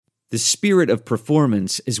The spirit of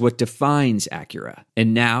performance is what defines Acura.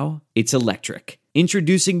 And now, it's electric.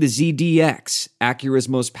 Introducing the ZDX, Acura's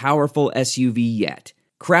most powerful SUV yet.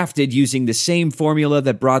 Crafted using the same formula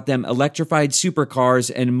that brought them electrified supercars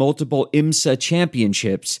and multiple IMSA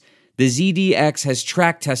championships, the ZDX has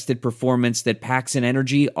track-tested performance that packs an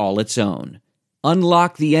energy all its own.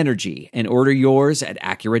 Unlock the energy and order yours at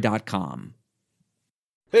Acura.com.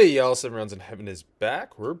 Hey y'all, 7 Rounds in Heaven is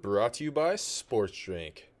back. We're brought to you by Sports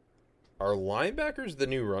Drink. Are linebackers the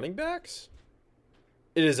new running backs?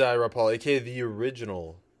 It is I, Rob Paul, aka the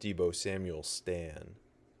original Deebo Samuel Stan.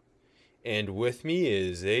 And with me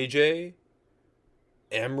is AJ,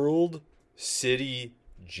 Emerald City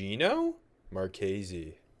Gino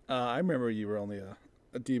Marchese. I remember you were only a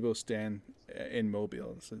Deebo Stan in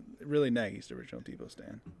Mobile. So really nice, the original Deebo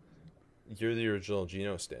Stan. You're the original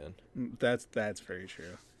Gino Stan. That's very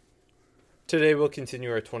true. Today we'll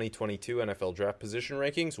continue our 2022 NFL Draft Position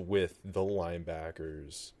Rankings with the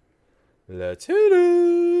linebackers. Let's hit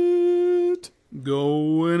it!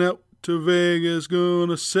 Going out to Vegas,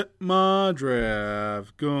 gonna set my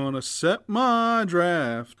draft. Gonna set my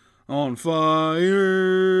draft on fire.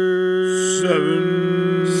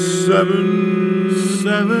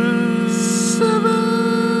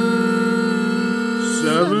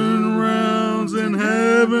 7 rounds in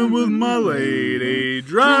heaven with my lady,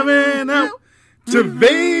 driving out to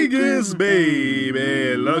Vegas,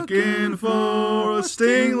 baby, looking for a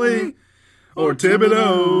Stingley or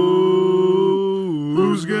Thibodeau.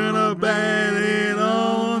 Who's gonna bat it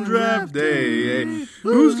on draft day?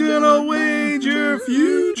 Who's gonna wager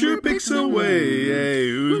future picks away?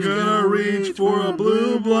 Who's gonna reach for a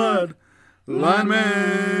blue blood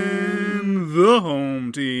lineman? The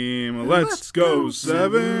home team. Let's go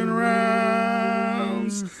 7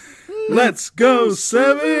 rounds. Let's go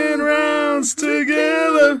 7 rounds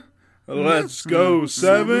together. Let's go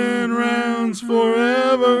 7 rounds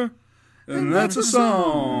forever. And that's a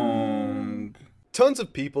song. Tons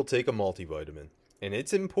of people take a multivitamin, and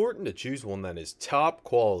it's important to choose one that is top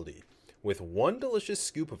quality. With one delicious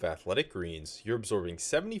scoop of Athletic Greens, you're absorbing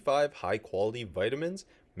 75 high-quality vitamins,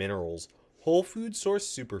 minerals, whole food source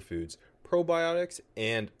superfoods, probiotics,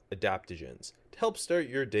 and adaptogens to help start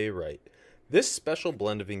your day right. This special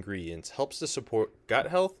blend of ingredients helps to support gut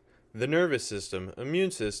health, the nervous system,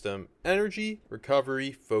 immune system, energy,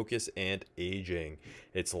 recovery, focus, and aging.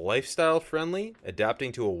 It's lifestyle friendly,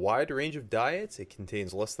 adapting to a wide range of diets. It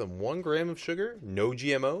contains less than 1 gram of sugar, no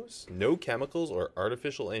GMOs, no chemicals or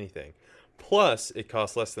artificial anything. Plus, it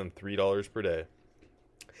costs less than $3 per day.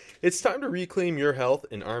 It's time to reclaim your health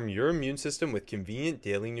and arm your immune system with convenient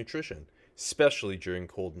daily nutrition, especially during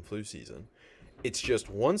cold and flu season. It's just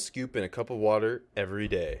 1 scoop in a cup of water every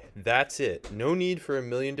day. That's it. No need for a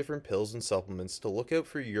million different pills and supplements to look out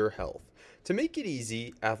for your health. To make it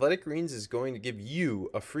easy, Athletic Greens is going to give you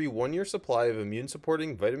a free 1-year supply of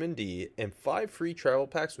immune-supporting vitamin D and 5 free travel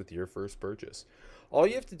packs with your first purchase. All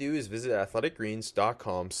you have to do is visit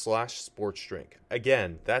athleticgreens.com/sportsdrink.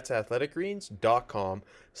 Again, that's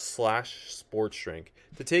athleticgreens.com/sportsdrink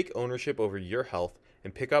to take ownership over your health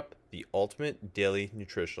and pick up the ultimate daily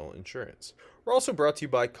nutritional insurance. We're also brought to you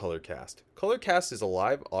by Colorcast. Colorcast is a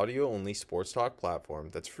live audio-only sports talk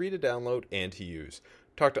platform that's free to download and to use.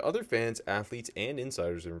 Talk to other fans, athletes, and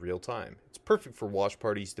insiders in real time. It's perfect for watch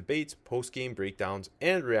parties, debates, post-game breakdowns,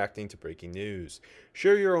 and reacting to breaking news.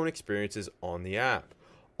 Share your own experiences on the app.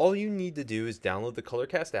 All you need to do is download the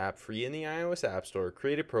Colorcast app free in the iOS App Store,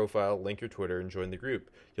 create a profile, link your Twitter, and join the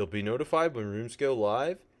group. You'll be notified when rooms go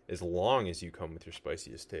live, as long as you come with your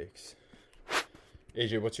spiciest takes.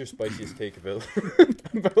 AJ, what's your spiciest take about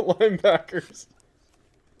linebackers?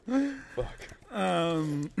 Fuck. I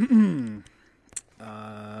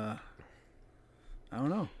don't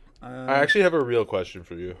know. I actually have a real question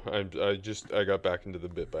for you. I got back into the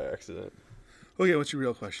bit by accident. Okay, what's your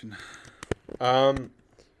real question? Do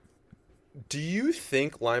you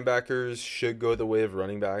think linebackers should go the way of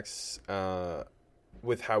running backs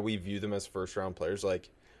with how we view them as first-round players? Like,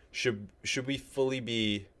 should we fully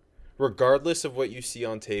be, regardless of what you see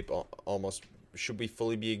on tape, almost, should we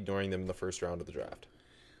fully be ignoring them in the first round of the draft?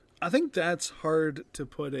 I think that's hard to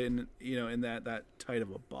put in, in that tight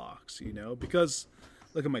of a box, because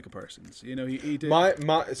look at Micah Parsons. He did.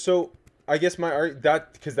 So I guess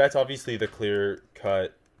because that's obviously the clear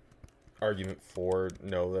cut argument for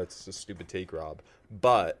no, that's a stupid take, Rob.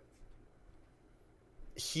 But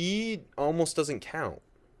he almost doesn't count.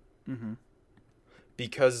 Mm-hmm.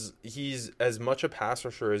 Because he's as much a pass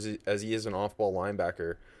rusher as he is an off-ball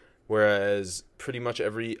linebacker, whereas pretty much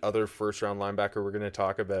every other first-round linebacker we're going to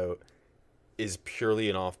talk about is purely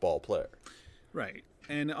an off-ball player. Right.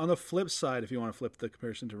 And on the flip side, if you want to flip the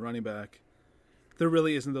comparison to running back, there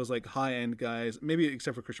really isn't those like high end guys, maybe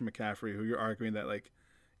except for Christian McCaffrey, who you're arguing that like,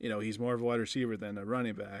 he's more of a wide receiver than a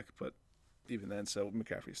running back, but even then, so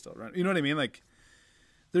McCaffrey's still running. You know what I mean? Like,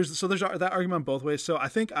 there's that argument both ways. So I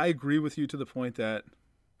think I agree with you to the point that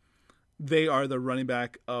they are the running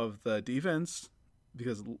back of the defense,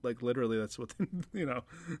 because like literally that's what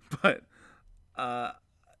But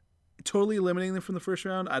totally eliminating them from the first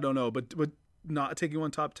round, I don't know. But not taking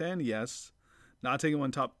one top 10, yes. Not taking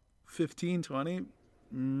one top 15, 20,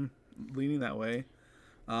 leaning that way.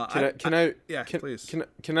 Please.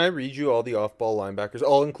 Can I read you all the off-ball linebackers?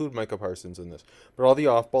 I'll include Micah Parsons in this, but all the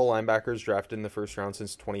off-ball linebackers drafted in the first round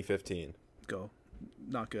since 2015. Go.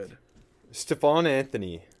 Not good. Stephon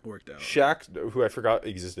Anthony. Worked out. Shaq, who I forgot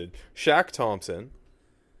existed. Shaq Thompson.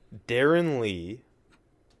 Darren Lee.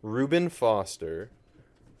 Reuben Foster.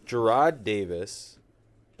 Gerard Davis.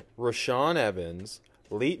 Rashawn Evans.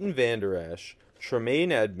 Leighton Vander Esch.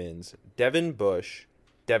 Tremaine Edmonds. Devin Bush.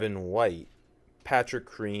 Devin White. Patrick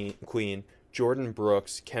Queen, Jordan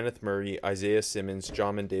Brooks, Kenneth Murray, Isaiah Simmons,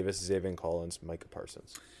 Jamin Davis, Zaven Collins, Micah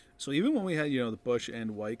Parsons. So even when we had the Bush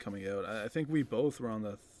and White coming out, I think we both were on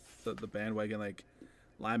the bandwagon. Like,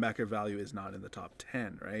 linebacker value is not in the top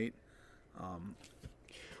 10, right?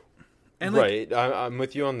 Right, I'm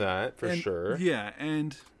with you on that for sure. Yeah,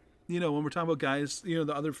 and when we're talking about guys,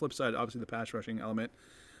 the other flip side, obviously the pass rushing element,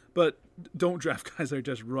 but don't draft guys that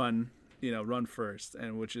just run first,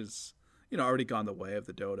 and which is already gone the way of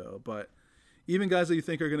the dodo. But even guys that you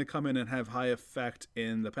think are going to come in and have high effect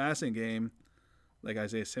in the passing game, like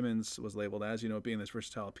Isaiah Simmons was labeled as, being this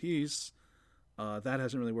versatile piece, that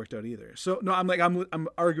hasn't really worked out either. So no, I'm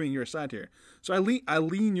arguing your side here. So I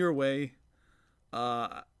lean your way.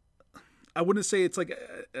 I wouldn't say it's like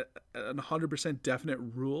a 100% definite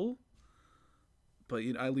rule, but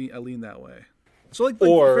I lean that way. So like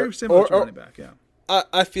very similar to running back, yeah.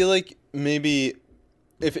 I feel like maybe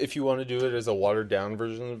if you want to do it as a watered down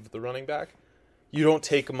version of the running back, you don't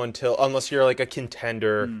take them unless you're like a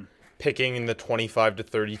contender picking in the 25 to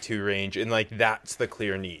 32 range, and like that's the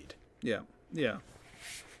clear need. Yeah.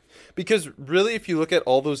 Because really, if you look at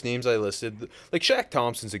all those names I listed, like Shaq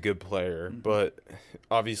Thompson's a good player, but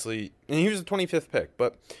obviously, and he was the 25th pick,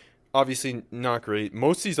 but obviously not great.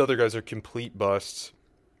 Most of these other guys are complete busts.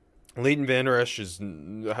 Leighton Vander Esch has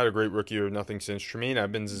had a great rookie or nothing since. Tremaine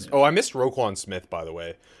Edmonds is... Oh, I missed Roquan Smith, by the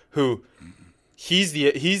way, who he's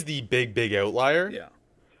the big outlier. Yeah.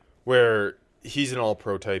 Where he's an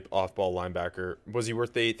all-pro type off-ball linebacker. Was he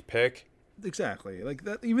worth the 8th pick? Exactly. Like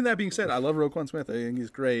that. Even that being said, I love Roquan Smith. I think he's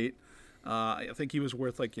great. I think he was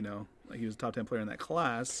worth like he was a top 10 player in that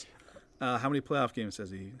class. How many playoff games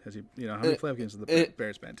has he? How many playoff games has the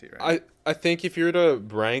Bears been to? Right. I think if you were to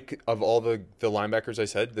rank of all the linebackers I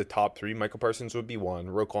said, the top 3, Michael Parsons would be 1,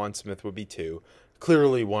 Roquan Smith would be 2,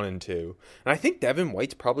 clearly 1 and 2, and I think Devin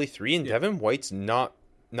White's probably 3. And Devin White's not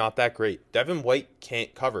that great. Devin White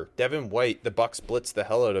can't cover. Devin White, the Bucs blitz the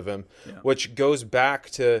hell out of him, which goes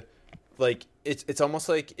back to like it's almost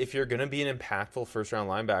like if you're gonna be an impactful first round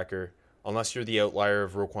linebacker, unless you're the outlier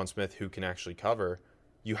of Roquan Smith who can actually cover,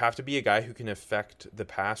 you have to be a guy who can affect the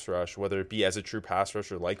pass rush, whether it be as a true pass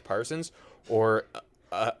rusher like Parsons or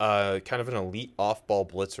kind of an elite off-ball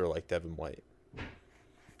blitzer like Devin White.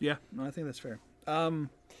 Yeah, no, I think that's fair. Do you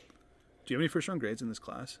have any first-round grades in this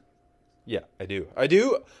class? Yeah, I do.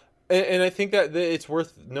 And I think that it's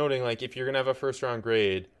worth noting, like, if you're going to have a first-round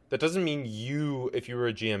grade, that doesn't mean if you were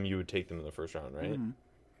a GM, you would take them in the first round, right? Mm-hmm.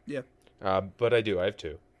 Yeah. But I do. I have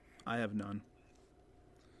 2. I have none.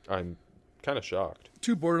 I'm kind of shocked.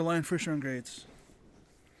 2 borderline first-round grades.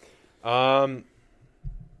 We're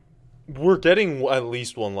getting at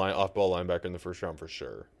least one off-ball linebacker in the first round for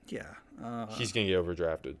sure. Yeah. He's going to get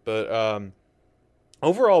overdrafted. But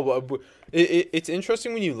overall, it's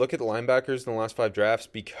interesting when you look at the linebackers in the last 5 drafts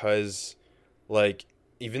because, like,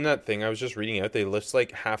 even that thing I was just reading out, they list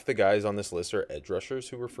like half the guys on this list are edge rushers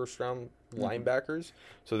who were first-round linebackers.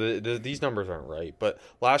 So these numbers aren't right. But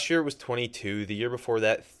last year it was 22. The year before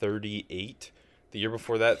that, 38. The year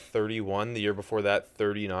before that, 31. The year before that,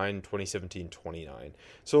 39. 2017, 29.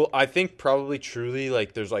 So I think probably truly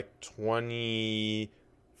like there's like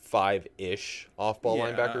 25-ish off-ball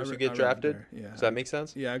linebackers who get drafted. Yeah. Does that make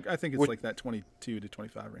sense? Yeah, I think it's like that 22 to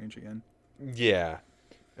 25 range again. Yeah.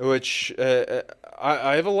 Which I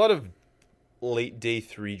have a lot of late day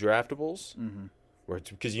 3 draftables,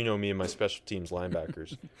 because you know me and my special teams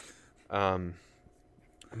linebackers.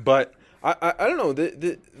 But I don't know,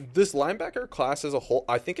 this linebacker class as a whole,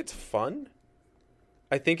 I think it's fun.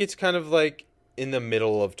 I think it's kind of like in the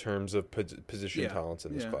middle of terms of position talents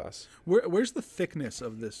in this class. Where's the thickness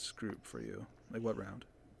of this group for you? Like what round?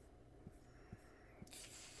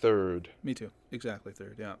 Third. Me too. Exactly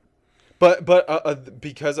third. Yeah. But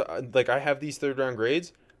because like I have these third round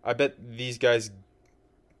grades, I bet these guys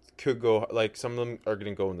could go, like some of them are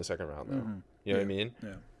going to go in the second round now. You know what I mean? Yeah.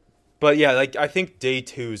 But yeah, like I think day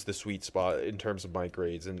 2 is the sweet spot in terms of my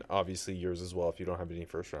grades, and obviously yours as well if you don't have any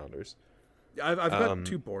first rounders. I've got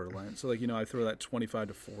 2 borderline, so like I throw that 25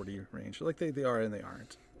 to 40 range. Like they are and they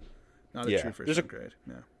aren't. Not a true first round grade.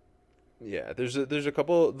 Yeah. Yeah, there's a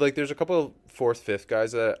couple of fourth, fifth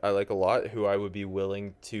guys that I like a lot who I would be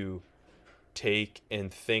willing to take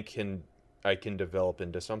and think I can develop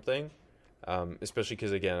into something. Especially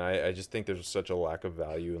because again, I just think there's such a lack of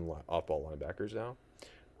value in off-ball linebackers now.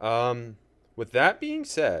 With that being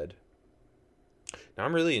said, now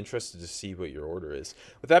I'm really interested to see what your order is.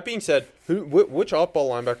 With that being said, which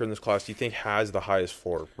off-ball linebacker in this class do you think has the highest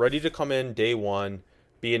floor? Ready to come in day one,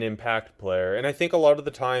 be an impact player. And I think a lot of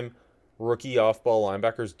the time, rookie off-ball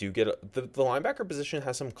linebackers do get... The linebacker position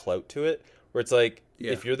has some clout to it, where it's like,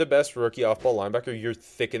 if you're the best rookie off-ball linebacker, you're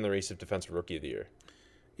thick in the race of Defensive Rookie of the Year.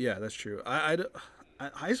 Yeah, that's true.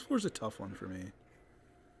 Highest floor is a tough one for me.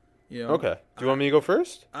 Okay. Do you want me to go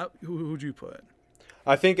first? Who'd you put?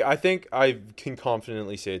 I think I can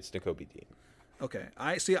confidently say it's Nakobe Dean. Okay.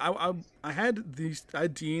 I had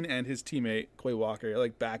Dean and his teammate Quay Walker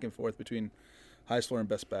like back and forth between highest floor and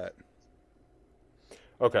best bet.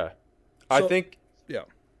 Okay. I think it's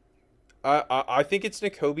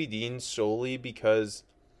Nakobe Dean solely because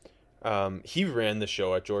he ran the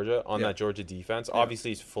show at Georgia on that Georgia defense. Yeah.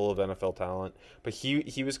 Obviously, he's full of NFL talent, but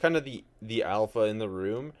he was kind of the alpha in the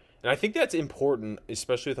room. And I think that's important,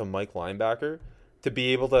 especially with a Mike linebacker, to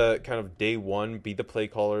be able to kind of day one be the play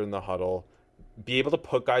caller in the huddle, be able to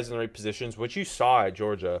put guys in the right positions, which you saw at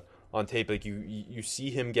Georgia on tape. Like you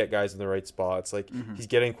see him get guys in the right spots. Like he's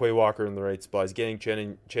getting Quay Walker in the right spot. He's getting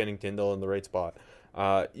Channing Tindall in the right spot.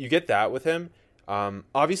 You get that with him.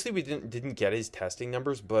 Obviously, we didn't get his testing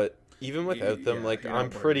numbers, but even without them,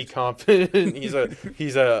 I'm pretty confident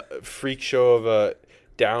he's a freak show of a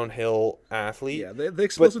downhill athlete. Yeah, the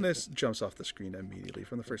explosiveness jumps off the screen immediately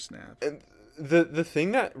from the first snap. And the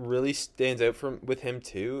thing that really stands out with him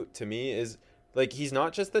too, to me, is like he's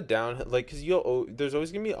not just the downhill, like because there's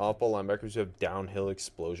always gonna be off-ball linebackers who have downhill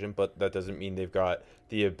explosion, but that doesn't mean they've got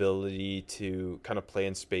the ability to kind of play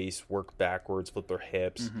in space, work backwards, flip their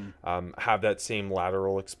hips, have that same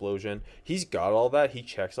lateral explosion. He's got all that. He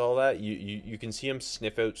checks all that. You can see him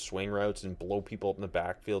sniff out swing routes and blow people up in the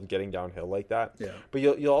backfield getting downhill like that. Yeah. But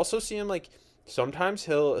you'll also see him like sometimes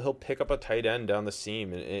he'll pick up a tight end down the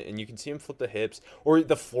seam and you can see him flip the hips. Or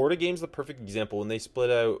the Florida game's the perfect example when they split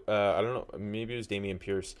out. I don't know, maybe it was Dameon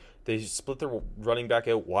Pierce. They split their running back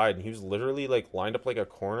out wide and he was literally like lined up like a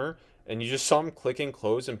corner. And you just saw him click and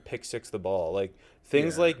close and pick six the ball. Like,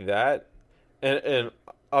 things like that. And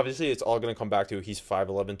obviously, it's all going to come back to he's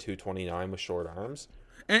 5'11", 229 with short arms.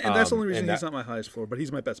 And that's the only reason he's not my highest floor, but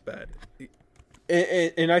he's my best bet.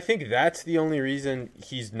 And I think that's the only reason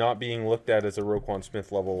he's not being looked at as a Roquan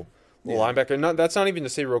Smith level linebacker. That's not even to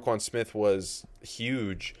say Roquan Smith was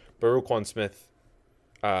huge, but Roquan Smith,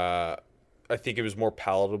 I think it was more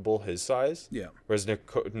palatable his size. Yeah. Whereas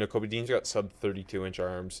Nakobe Dean's got sub 32-inch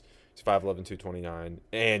arms. He's 5'11", 229,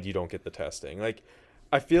 and you don't get the testing. Like,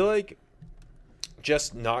 I feel like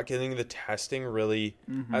just not getting the testing really,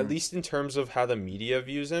 at least in terms of how the media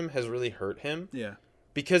views him, has really hurt him. Yeah.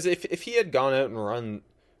 Because if he had gone out and run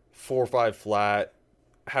 4.5 flat,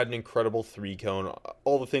 had an incredible 3-cone,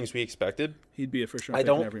 all the things we expected, he'd be a first round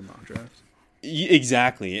pick in every mock draft.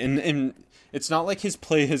 Exactly, and it's not like his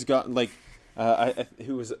play has gotten like. I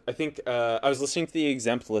was listening to the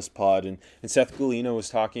Exemplist pod and Seth Galino was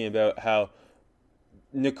talking about how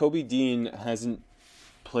Nakobe Dean hasn't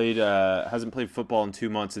played football in 2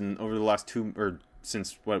 months and over the last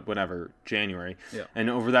since January. Yeah. And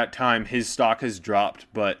over that time his stock has dropped,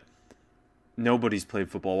 but nobody's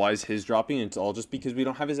played football. Why is his dropping? It's all just because we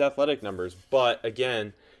don't have his athletic numbers. But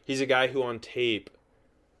again, he's a guy who on tape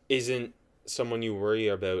isn't someone you worry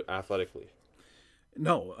about athletically.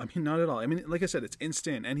 No, I mean, not at all. I mean, like I said, it's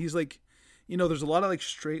instant. And he's like, there's a lot of like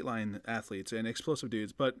straight line athletes and explosive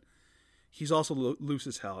dudes, but he's also loose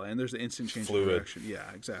as hell. And there's the instant change of direction. Yeah,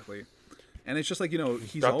 exactly. And it's just like,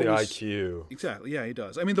 he's got always the IQ. Exactly. Yeah, he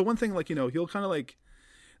does. I mean, the one thing, like, he'll kind of like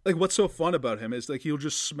what's so fun about him is like he'll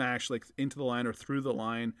just smash like into the line or through the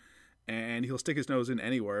line and he'll stick his nose in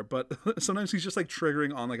anywhere. But sometimes he's just like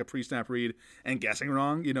triggering on like a pre-snap read and guessing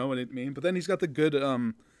wrong, you know what I mean? But then he's got the good,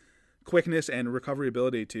 quickness and recovery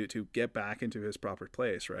ability to get back into his proper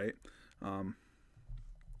place, right? And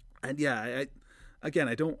yeah, I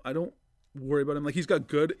don't worry about him. Like he's got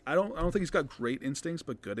good. I don't think he's got great instincts,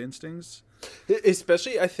 but good instincts.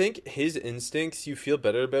 Especially, I think his instincts you feel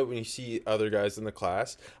better about when you see other guys in the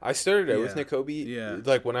class. I started out with Nakobe. Yeah.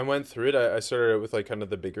 Like when I went through it, I started out with like kind of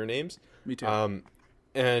the bigger names. Me too.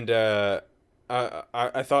 And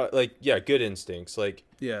I thought like good instincts, like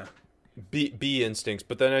B instincts.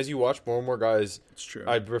 But then as you watch more and more guys, it's true.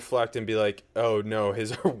 I'd reflect and be like, oh no,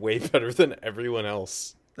 his are way better than everyone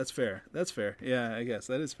else. That's fair. Yeah, I guess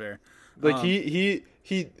that is fair. Like he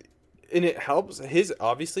and it helps his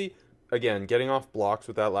obviously. Again, getting off blocks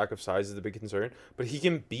with that lack of size is a big concern, but he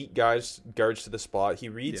can beat guards to the spot. He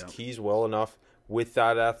reads keys well enough with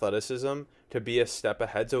that athleticism to be a step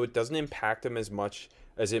ahead, so it doesn't impact him as much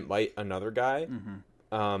as it might another guy.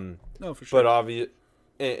 Mm-hmm. No, for sure. But obvious,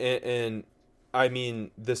 and I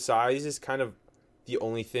mean, the size is kind of the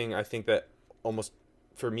only thing I think that almost,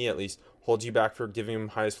 for me at least, holds you back for giving him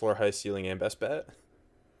highest floor, highest ceiling, and best bet.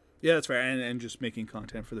 Yeah, that's fair, and just making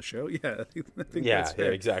content for the show. Yeah, I think that's fair.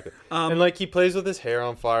 Yeah, exactly. And like he plays with his hair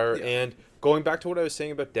on fire. Yeah. And going back to what I was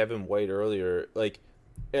saying about Devin White earlier, like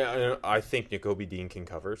I think Nakobe Dean can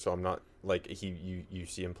cover, so I'm not like you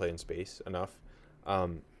see him play in space enough,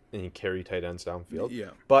 and he carry tight ends downfield.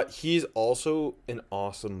 Yeah, but he's also an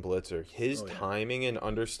awesome blitzer. His timing and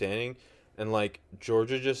understanding, and like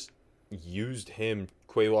Georgia just used him,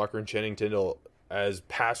 Quay Walker and Channing Tindall as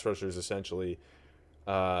pass rushers essentially.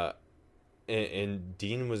 And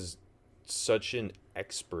Dean was such an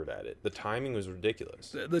expert at it. The timing was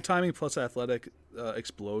ridiculous. The timing plus athletic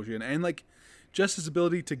explosion, and like just his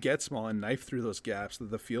ability to get small and knife through those gaps.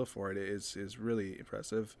 The feel for it is really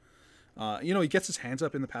impressive. He gets his hands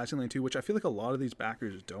up in the passing lane too, which I feel like a lot of these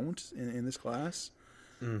backers don't in this class.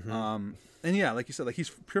 Mm-hmm. And yeah, like you said, like he's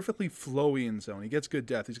perfectly flowy in zone. He gets good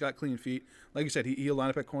depth. He's got clean feet. Like you said, he'll line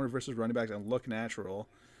up at corner versus running backs and look natural.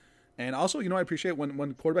 And also, I appreciate when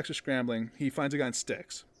quarterbacks are scrambling, he finds a guy and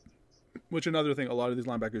sticks, which another thing a lot of these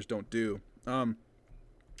linebackers don't do.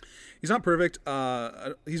 He's not perfect.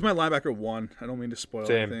 He's my linebacker 1. I don't mean to spoil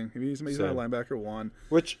anything. He's my linebacker 1.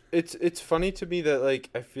 Which it's funny to me that like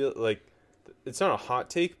I feel like it's not a hot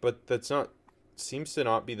take, but seems to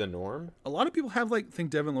not be the norm. A lot of people think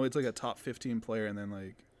Devin Lloyd's like a top 15 player, and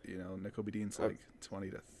then Nakobe Dean's like 20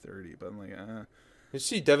 to 30. But I'm like, You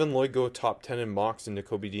see Devin Lloyd go top 10 in mocks and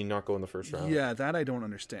Nakobe Dean not go in the first round. Yeah, that I don't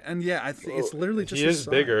understand. And yeah, I think it's literally just he is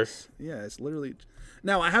bigger. Yeah, it's literally.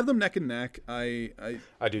 Now I have them neck and neck. I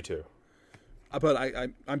do too. But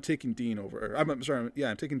I'm taking Dean over. I'm sorry. Yeah,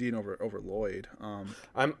 I'm taking Dean over Lloyd.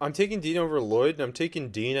 I'm taking Dean over Lloyd, and I'm taking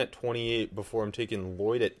Dean at 28 before I'm taking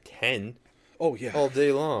Lloyd at 10. Oh yeah, all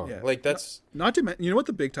day long. Yeah. Like that's not to mention. You know what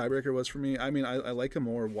the big tiebreaker was for me? I mean, I like him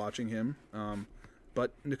more watching him.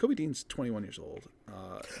 But Nakobe Dean's 21 years old.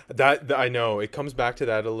 That I know. It comes back to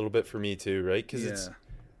that a little bit for me too, right? Because it's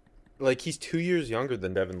like he's 2 years younger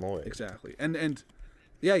than Devin Lloyd. Exactly. And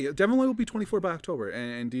Devin Lloyd will be 24 by October,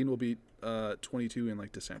 and Dean will be 22 in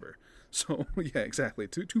like December. So yeah, exactly.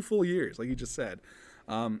 Two full years, like you just said.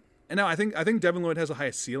 And now I think Devin Lloyd has the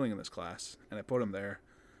highest ceiling in this class, and I put him there.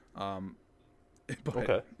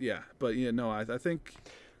 Okay. Yeah, but I think.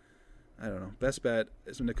 I don't know. Best bet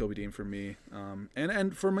is Nakobe Dean for me.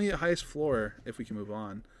 And for me, highest floor, if we can move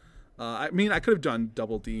on. I mean, I could have done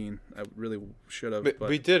double Dean. I really should have. But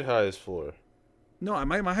we did highest floor. No,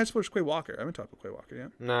 my highest floor is Quay Walker. I haven't talked about Quay Walker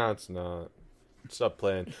yet. No, it's not. Stop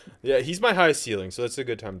playing. Yeah, he's my highest ceiling, so that's a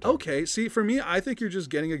good time to talk. Okay, see, for me, I think you're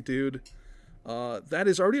just getting a dude that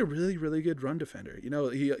is already a really, really good run defender.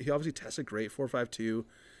 He obviously tested great, 4.52.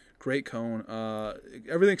 Great cone.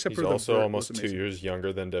 Everything except for the He's also almost 2 years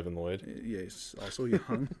younger than Devin Lloyd. Yeah, he's also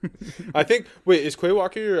young. I think. Wait, is Quay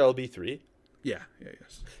Walker your LB3? Yeah.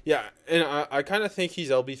 Yes. Yeah, and I kind of think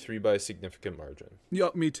he's LB3 by a significant margin. Yeah,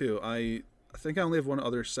 me too. I think I only have one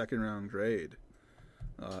other second round grade.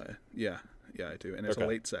 Yeah, I do, and it's a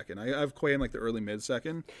late second. I have Quay in like the early mid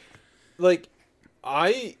second. Like,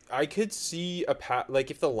 I could see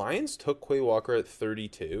like if the Lions took Quay Walker at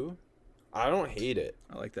 32. I don't hate it.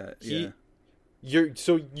 I like that. You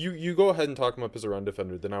go ahead and talk him up as a run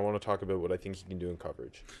defender. Then I want to talk about what I think he can do in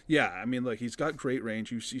coverage. Yeah, I mean, look, he's got great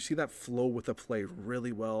range. You see that flow with the play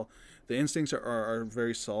really well. The instincts are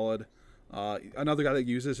very solid. Another guy that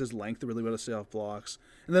uses his length really well to stay off blocks,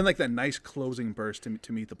 and then like that nice closing burst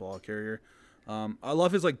to meet the ball carrier. I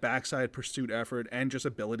love his like backside pursuit effort and just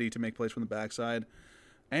ability to make plays from the backside.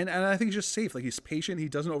 And I think he's just safe. Like he's patient. He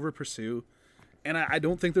doesn't over pursue. And I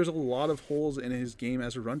don't think there's a lot of holes in his game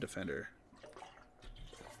as a run defender.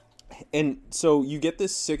 And so you get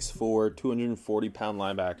this 6'4", 240-pound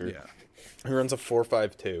linebacker who runs a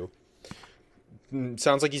 4.52.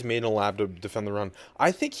 sounds like he's made in a lab to defend the run.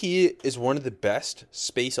 I think he is one of the best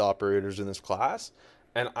space operators in this class,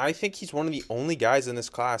 and I think he's one of the only guys in this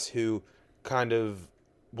class who kind of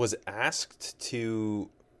was asked to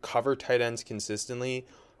cover tight ends consistently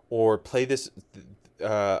or play this.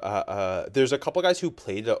 There's a couple guys who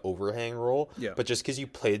played the overhang role, but just because you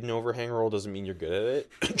played an overhang role doesn't mean you're good at it.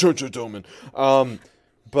 Jojo Doman.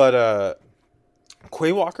 But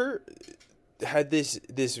Quay Walker had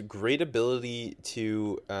this great ability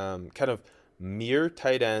to kind of mirror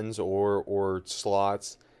tight ends or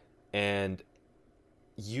slots, and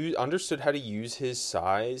you understood how to use his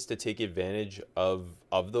size to take advantage of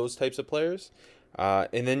those types of players.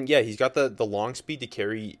 And then he's got the long speed to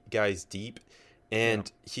carry guys deep,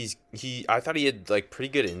 and I thought he had like pretty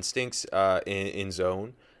good instincts in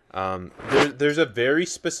zone. There's a very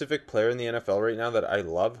specific player in the NFL right now that I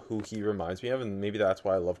love, who he reminds me of, and maybe that's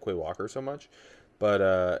why I love Quay Walker so much.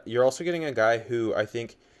 But you're also getting a guy who I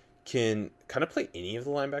think can kind of play any of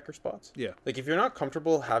the linebacker spots. Yeah. Like, if you're not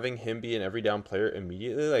comfortable having him be an every down player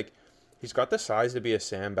immediately, like, he's got the size to be a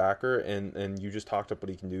Sam backer, and you just talked up what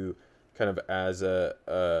he can do kind of as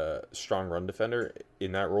a strong run defender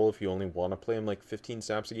in that role if you only want to play him like 15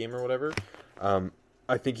 snaps a game or whatever.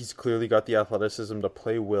 I think he's clearly got the athleticism to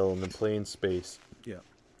play will and then play in space. Yeah.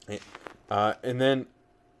 And then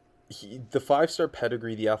the 5-star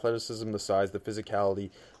pedigree, the athleticism, the size, the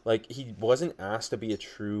physicality, like, he wasn't asked to be a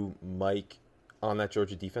true Mike on that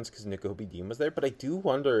Georgia defense because Nakobe Dean was there. But I do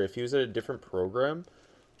wonder if he was at a different program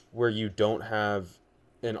where you don't have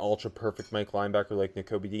an ultra perfect Mike linebacker like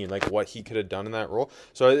Nakobe Dean, like what he could have done in that role.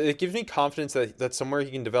 So it gives me confidence that that's somewhere he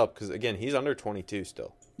can develop, because again, he's under 22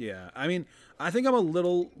 still. Yeah, I mean, I think I'm a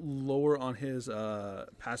little lower on his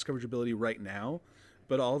pass coverage ability right now,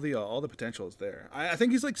 but all the potential is there. I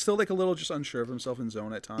think he's like still like a little just unsure of himself in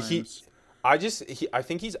zone at times. I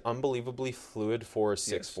think he's unbelievably fluid for a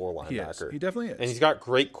 6'4" linebacker. He definitely is, and he's got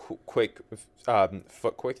great quick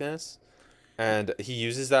foot quickness, and he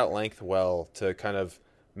uses that length well to kind of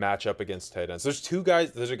match up against tight ends. There's two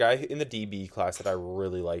guys. There's a guy in the DB class that I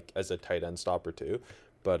really like as a tight end stopper too.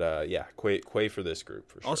 But Quay for this group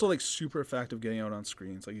for sure. Also, like, super effective getting out on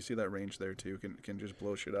screens. Like, you see that range there too. Can just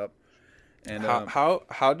blow shit up. And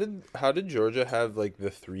how did Georgia have like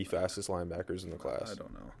the 3 fastest linebackers in the class? I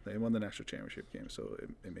don't know. They won the national championship game, so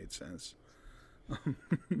it made sense.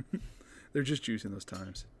 They're just juicing those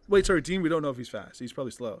times. Wait, sorry, Dean. We don't know if he's fast. He's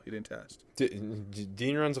probably slow. He didn't test.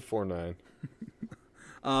 Dean runs a 4.9.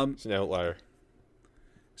 It's an outlier.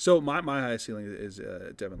 So my highest ceiling is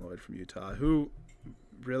Devin Lloyd from Utah, who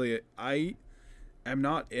really I am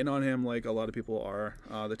not in on him like a lot of people are.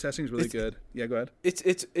 The testing is really good. Yeah, go ahead.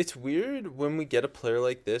 It's weird when we get a player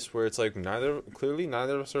like this where it's like neither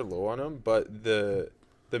of us are low on him, but the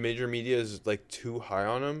major media is like too high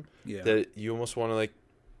on him that you almost want to like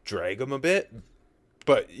drag him a bit.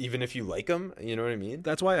 But even if you like him, you know what I mean?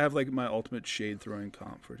 That's why I have like my ultimate shade throwing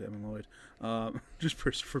comp for Devin Lloyd, just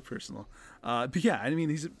for personal. But yeah, I mean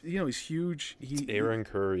he's huge. It's Aaron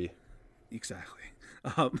Curry. Exactly.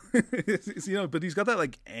 But he's got that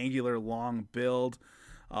like angular long build.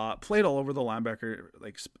 Played all over the linebacker,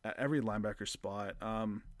 like every linebacker spot.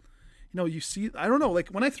 You see, I don't know, like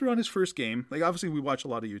when I threw on his first game, like obviously we watched a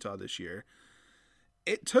lot of Utah this year.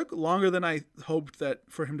 It took longer than I hoped that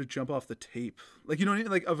for him to jump off the tape. Like, you know what I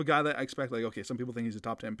mean? Like, of a guy that I expect, like, okay, some people think he's a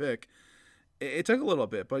top 10 pick. It took a little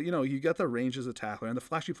bit, but, you got the range as a tackler, and the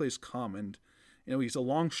flashy plays come, and, he's a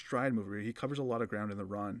long stride mover. He covers a lot of ground in the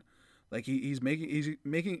run. Like, he's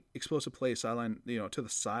making explosive plays sideline, to the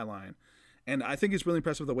sideline. And I think it's really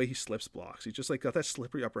impressive the way he slips blocks. He's just, like, got that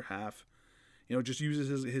slippery upper half. Just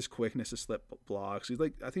uses his quickness to slip blocks. He's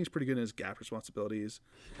like, I think he's pretty good in his gap responsibilities.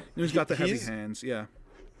 He's got the heavy hands. Yeah.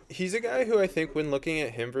 He's a guy who I think when looking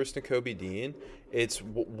at him versus Nakobe Dean, it's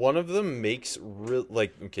one of them makes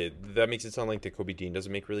that makes it sound like Nakobe Dean doesn't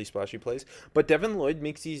make really splashy plays, but Devin Lloyd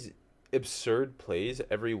makes these absurd plays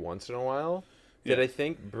every once in a while that I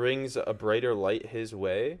think brings a brighter light his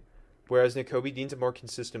way, whereas Nakobe Dean's a more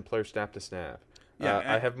consistent player snap to snap. Yeah,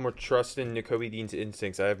 I have more trust in Nakobe Dean's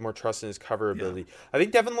instincts. I have more trust in his cover ability. I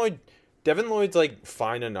think Devin Lloyd's like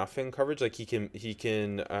fine enough in coverage. Like he can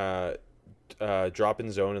drop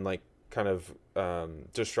in zone and like kind of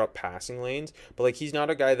disrupt passing lanes. But like he's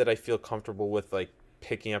not a guy that I feel comfortable with like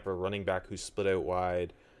picking up a running back who's split out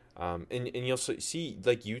wide. And you'll see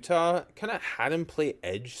like Utah kind of had him play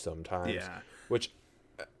edge sometimes. Yeah. Which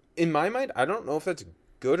in my mind, I don't know if that's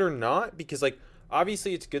good or not, because like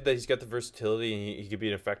obviously it's good that he's got the versatility and he could be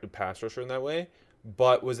an effective pass rusher in that way.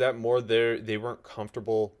 But was that more they weren't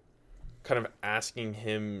comfortable kind of asking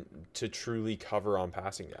him to truly cover on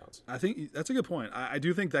passing downs. I think that's a good point. I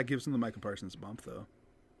do think that gives him the Micah Parsons bump, though.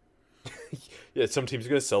 Yeah, some teams are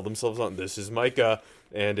going to sell themselves on this is Micah,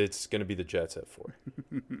 and it's going to be the Jets at 4.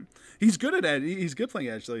 He's good at edge. He's good playing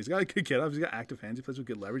edge, though. He's got a good get up. He's got active hands. He plays with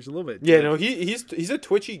good leverage a little bit. Yeah, no, he's a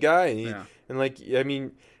twitchy guy, and like I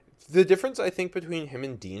mean, the difference I think between him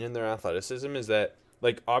and Dean and their athleticism is that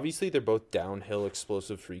like obviously they're both downhill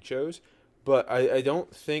explosive freak shows, but I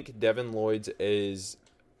don't think Devin Lloyd's is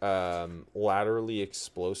laterally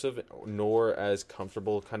explosive nor as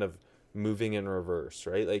comfortable kind of moving in reverse,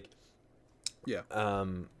 right? Like. Yeah.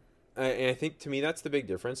 I think to me that's the big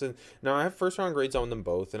difference. And now I have first round grades on them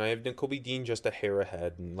both, and I have Nakobe Dean just a hair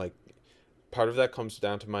ahead, and like part of that comes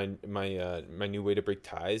down to my new way to break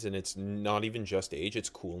ties, and it's not even just age; it's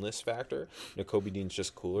coolness factor. Nakobe Dean's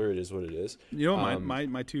just cooler. It is what it is. You know,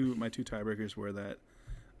 my two tiebreakers were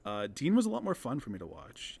that Dean was a lot more fun for me to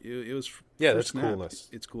watch. It was that's snap. coolness.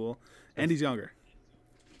 It's cool, and he's younger.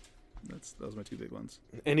 Those are my two big ones.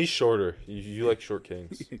 And he's shorter. You like short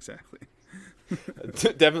kings. Exactly.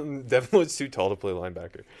 Devin Lloyd's too tall to play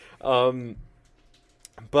linebacker.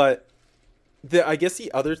 But I guess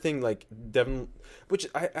the other thing, like Devin, which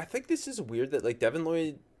I think this is weird that like Devin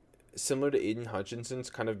Lloyd, similar to Aiden Hutchinson's,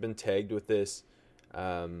 kind of been tagged with this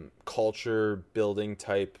culture building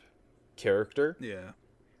type character. Yeah.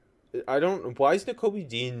 Why does Nakobe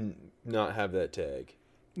Dean not have that tag?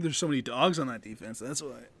 There's so many dogs on that defense. That's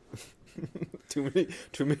why. Too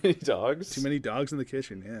many dogs. Too many dogs in the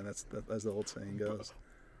kitchen. Yeah, that's as the old saying goes.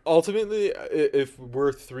 Ultimately, if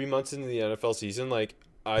we're 3 months into the NFL season, like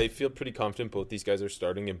I feel pretty confident both these guys are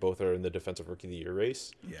starting and both are in the Defensive Rookie of the Year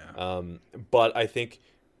race. Yeah. But I think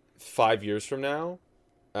 5 years from now,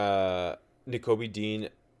 Nakobe Dean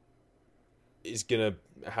is gonna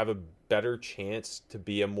have a better chance to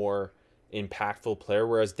be a more impactful player,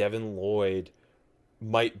 whereas Devin Lloyd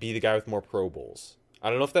might be the guy with more Pro Bowls. I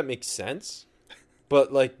don't know if that makes sense,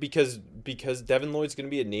 but like because Devin Lloyd's going to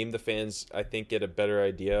be a name the fans I think get a better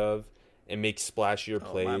idea of and make splashier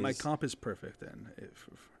plays. My comp is perfect then.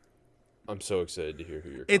 I'm so excited to hear who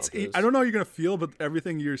your comp is. I don't know how you're going to feel, but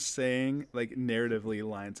everything you're saying like narratively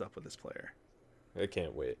lines up with this player. I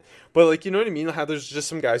can't wait. But like, you know what I mean? How there's just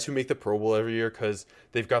some guys who make the Pro Bowl every year because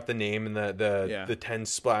they've got the name and the 10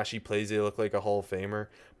 splashy plays. They look like a Hall of Famer,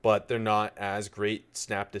 but they're not as great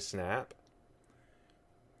snap to snap.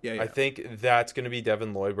 Yeah. I think that's going to be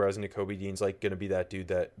Devin Lloyd, whereas Nakobe Dean's like going to be that dude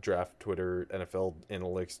that draft Twitter, NFL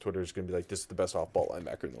analytics, Twitter is going to be like, this is the best off-ball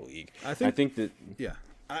linebacker in the league. I think that. Yeah.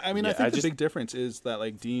 I think the big difference is that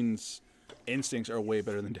like Dean's instincts are way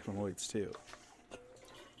better than Devin Lloyd's too.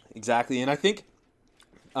 Exactly, and I think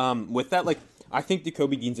with that, like, I think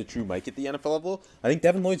Nakobe Dean's a true Mike at the NFL level. I think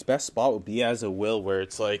Devin Lloyd's best spot would be as a Will, where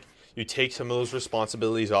it's like you take some of those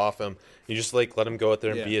responsibilities off him, you just like let him go out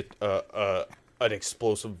there and be an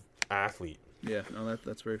explosive athlete. Yeah, no,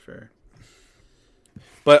 that's very fair.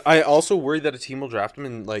 But I also worry that a team will draft him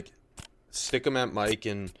and like stick him at Mike,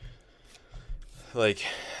 and like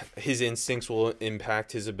his instincts will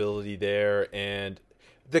impact his ability there, and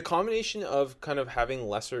the combination of kind of having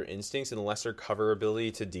lesser instincts and lesser cover ability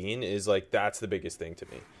to Dean is like that's the biggest thing to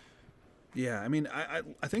me. Yeah, I mean, I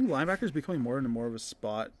think linebacker is becoming more and more of a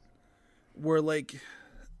spot where like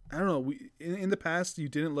I don't know, in the past you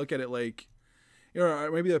didn't look at it like.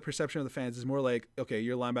 Maybe the perception of the fans is more like, okay,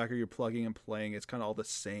 you're a linebacker, you're plugging and playing. It's kind of all the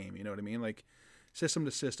same. You know what I mean? Like system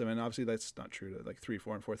to system. And obviously that's not true to like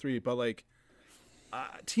 3-4 and 4-3. But like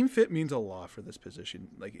team fit means a lot for this position.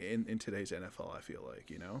 Like in today's NFL, I feel like,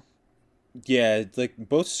 you know? Yeah, it's like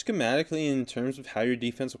both schematically in terms of how your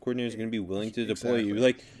defensive coordinator is going to be willing to deploy you.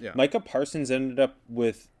 Like Micah Parsons ended up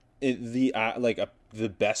with the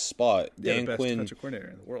best spot. Dan Quinn, best defensive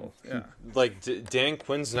coordinator in the world. Yeah, like Dan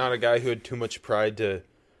Quinn's not a guy who had too much pride to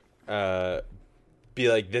be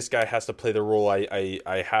like, this guy has to play the role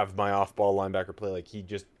I have my off-ball linebacker play. Like he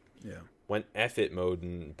just went F it mode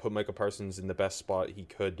and put Micah Parsons in the best spot he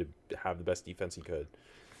could to have the best defense he could.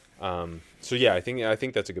 So yeah, I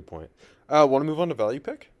think that's a good point. Want to move on to value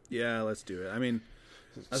pick? Yeah, let's do it. I mean,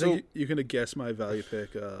 I think you're going to guess my value pick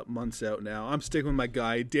months out now. I'm sticking with my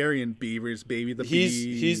guy, Darrian Beavers, baby.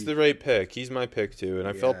 He's the right pick. He's my pick, too. And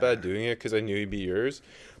I felt bad doing it because I knew he'd be yours.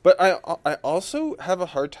 But I also have a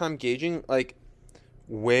hard time gauging, like,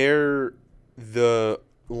 where the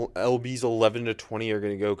LBs 11 to 20 are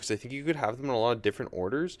going to go, because I think you could have them in a lot of different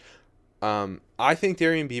orders. I think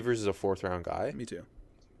Darrian Beavers is a 4th-round guy. Me too.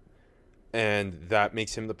 And that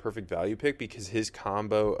makes him the perfect value pick because his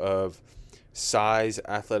combo of size,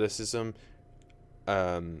 athleticism,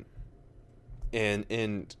 and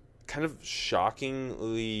kind of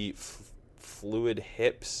shockingly fluid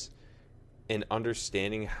hips and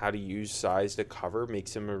understanding how to use size to cover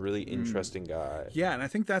makes him a really interesting guy. Yeah, and I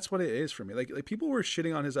think that's what it is for me. Like people were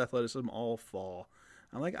shitting on his athleticism all fall.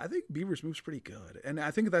 I'm like, I think Beavers moves pretty good, and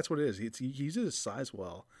I think that's what it is. He uses his size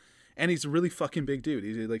well, and he's a really fucking big dude.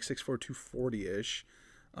 He's like 6'4", 240 ish.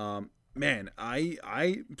 Man,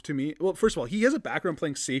 to me, well, first of all, he has a background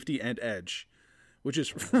playing safety and edge, which is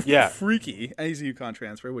freaky. And he's a UConn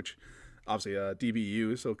transfer, which obviously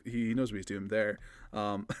DBU, so he knows what he's doing there.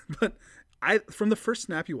 But from the first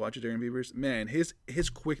snap you watch of Darren Beavers, man, his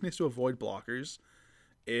quickness to avoid blockers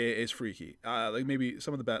is freaky. Like maybe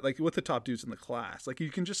some of the best, like with the top dudes in the class, like you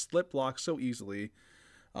can just slip blocks so easily.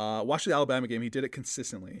 Watch the Alabama game; he did it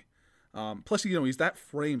consistently. Plus, he's that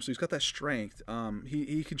frame, so he's got that strength.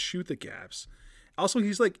 He can shoot the gaps. Also,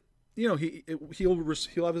 he's like, he'll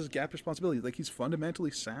have his gap responsibility. Like he's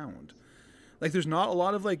fundamentally sound. Like there's not a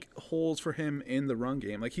lot of like holes for him in the run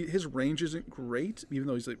game. Like his range isn't great, even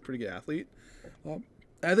though he's like a pretty good athlete.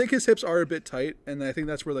 I think his hips are a bit tight, and I think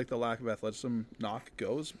that's where like the lack of athleticism knock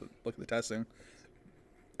goes. But look at the testing,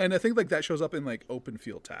 and I think like that shows up in like open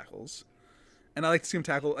field tackles. And I like to see him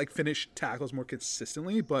finish tackles more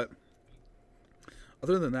consistently. But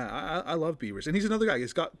other than that, I love Beavers, and he's another guy.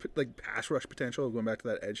 He's got like pass rush potential. Going back to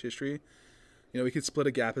that edge history, he could split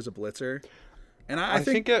a gap as a blitzer. And I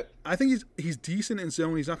think he's decent in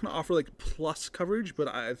zone. He's not going to offer like plus coverage, but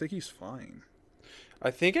I think he's fine. I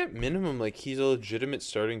think at minimum, like he's a legitimate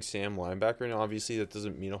starting Sam linebacker, and obviously that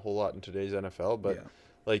doesn't mean a whole lot in today's NFL. But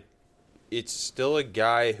like, it's still a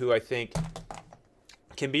guy who I think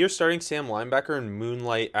can be your starting Sam linebacker and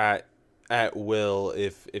moonlight at will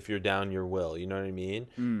if you're down your will. You know what I mean?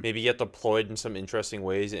 Maybe get deployed in some interesting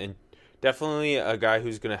ways, and definitely a guy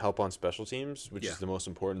who's going to help on special teams, which is the most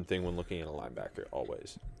important thing when looking at a linebacker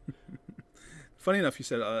always. Funny enough, you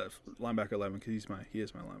said linebacker 11 because he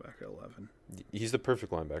is my linebacker 11. He's the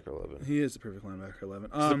perfect linebacker 11. He is the perfect linebacker 11.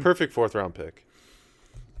 He's the perfect 4th round pick.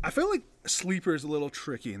 I feel like sleeper is a little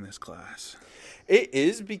tricky in this class. It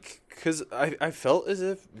is because I felt as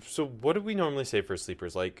if. So what do we normally say for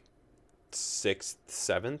sleepers? Like 6th,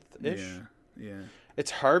 7th ish. Yeah. It's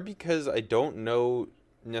hard because I don't know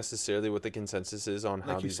necessarily what the consensus is on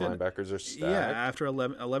how these linebackers are stacked. Yeah, after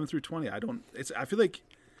 11 through 20, I feel like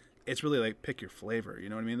it's really like pick your flavor. You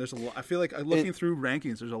know what I mean? There's I feel like looking through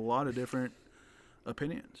rankings, there's a lot of different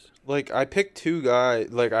opinions. Like I picked two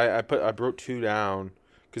guys. Like I wrote two down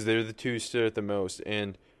because they're the two stood at the most,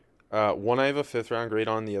 and one I have a 5th round grade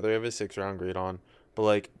on, the other I have a 6th round grade on. But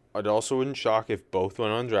like, it also wouldn't shock if both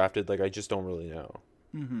went undrafted. Like I just don't really know.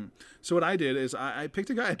 Mm-hmm. So what I did is I picked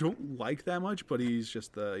a guy I don't like that much, but he's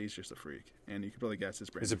just a freak, and you could probably guess it's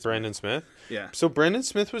Brandon. Is it Brandon Smith? Yeah. So Brandon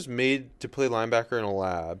Smith was made to play linebacker in a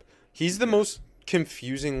lab. He's the most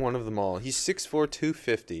confusing one of them all. He's 6'4",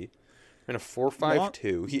 250, and a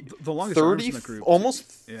 4.52. The longest arms in the group.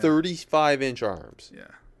 Almost 35-inch arms. Yeah.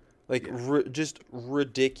 Like just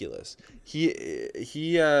ridiculous. He's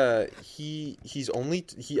only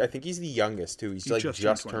I think he's the youngest too. He's like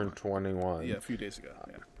just turned 21. Yeah, a few days ago.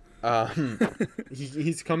 Yeah.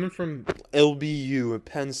 He's coming from LBU at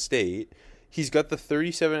Penn State. He's got the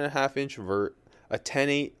 37.5-inch vert, a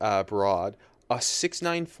 10.8 broad, a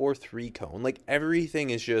 6'9" 4.3 cone. Like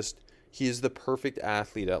everything is just, he is the perfect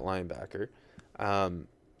athlete at linebacker. And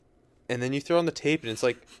then you throw on the tape and it's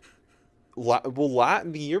like,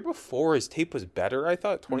 the year before his tape was better, I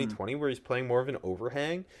thought, 2020, where he's playing more of an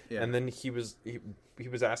overhang, and then he was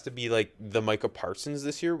asked to be like the Micah Parsons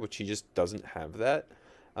this year, which he just doesn't have that.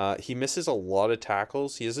 He misses a lot of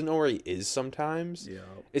tackles. He doesn't know where he is sometimes. Yeah,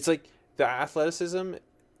 it's like the athleticism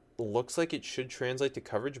looks like it should translate to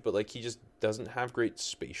coverage, but like he just doesn't have great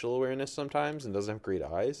spatial awareness sometimes and doesn't have great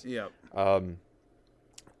eyes. Yeah.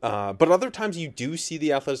 But other times you do see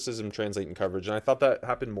the athleticism translate in coverage, and I thought that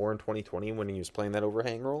happened more in 2020 when he was playing that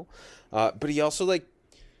overhang role. But he also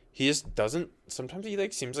he just doesn't. Sometimes he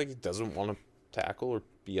seems like he doesn't want to tackle or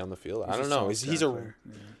be on the field. I don't know.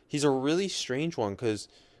 He's a really strange one because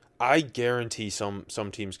I guarantee some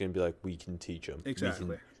team's gonna be like, we can teach him.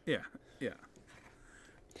 Exactly. Yeah.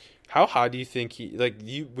 How high do you think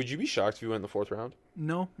would you be shocked if you went in the 4th round?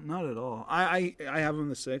 No, not at all. I have him in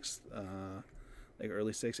the 6th. Like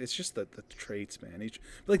early 6th. It's just the traits, man.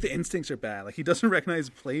 The instincts are bad. Like he doesn't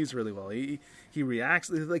recognize plays really well. He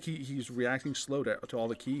reacts like he's reacting slow to all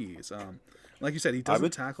the keys. Like you said, he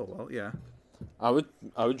doesn't tackle well. Yeah. I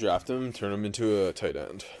would draft him and turn him into a tight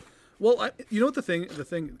end. Well, you know what the thing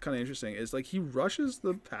kind of interesting is, like, he rushes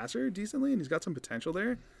the passer decently and he's got some potential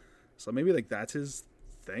there. So maybe that's his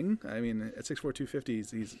thing. I mean, at 6'4", 250,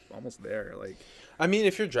 he's almost there. Like, I mean,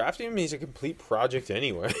 if you're drafting him, he's a complete project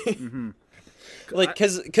anyway. Mm-hmm.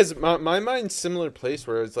 Because my mind's similar place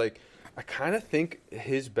where it's like, I kind of think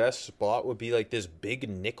his best spot would be like this big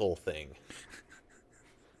nickel thing.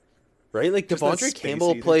 Right? Like Just that Devondre spacey,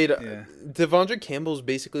 Campbell played yeah. Devondre Campbell's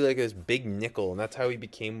basically like this big nickel, and that's how he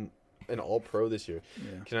became an all-pro this year.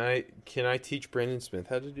 Yeah. Can I teach Brandon Smith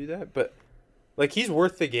how to do that? But like he's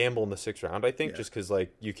worth the gamble in the 6th round, I think, Yeah. just cuz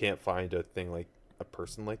like you can't find a thing like a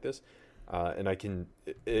person like this. And I can,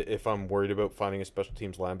 if I'm worried about finding a special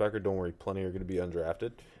teams linebacker, don't worry, plenty are going to be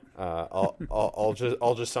undrafted. I'll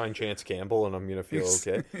just sign Chance Campbell, and I'm gonna feel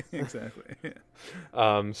okay. Exactly.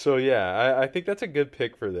 Yeah. So yeah, I think that's a good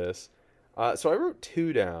pick for this. So I wrote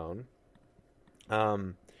 2 down.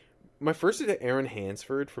 My first is Aaron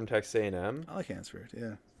Hansford from Texas A&M. I like Hansford.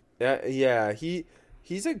 Yeah. Yeah,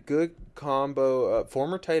 he's a good combo.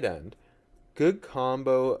 Former tight end, good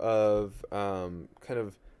combo of kind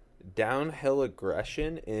of downhill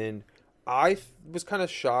aggression, and I was kind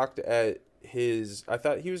of shocked at I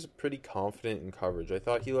thought he was pretty confident in coverage. I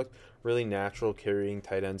thought he looked really natural carrying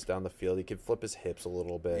tight ends down the field. He could flip his hips a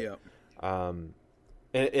little bit. Yeah.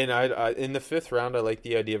 And I in the 5th round, I like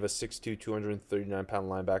the idea of a 6'2", 239-pound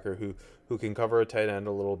linebacker who can cover a tight end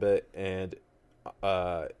a little bit and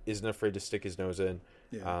isn't afraid to stick his nose in.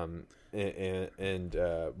 Yeah. And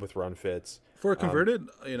with run fits. For a converted,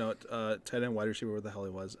 tight end wide receiver, where the hell he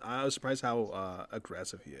was, I was surprised how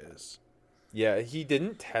aggressive he is. Yeah, he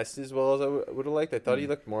didn't test as well as I would have liked. I thought he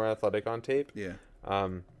looked more athletic on tape. Yeah.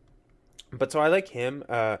 But so I like him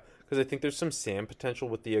because I think there's some Sam potential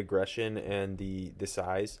with the aggression and the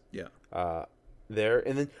size. Yeah. There.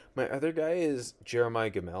 And then my other guy is Jeremiah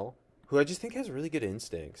Gamel, who I just think has really good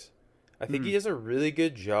instincts. I think he does a really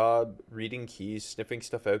good job reading keys, sniffing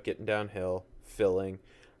stuff out, getting downhill, filling.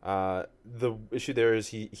 The issue there is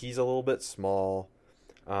he's a little bit small.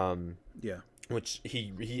 Yeah. Which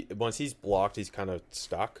he once he's blocked, he's kind of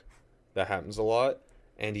stuck. That happens a lot,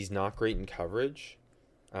 and he's not great in coverage.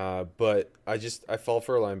 But I fall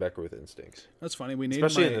for a linebacker with instincts. That's funny. We named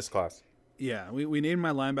Especially in this class. Yeah, we named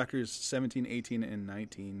my linebackers 17, 18, and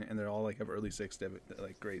 19, and they're all like have early 6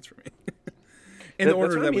 like grades for me. In the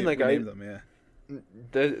order that we named them, yeah.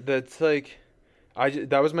 That's like,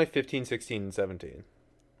 that was my 15, 16, and 17.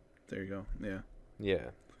 There you go. Yeah.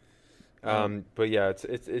 Yeah. But yeah,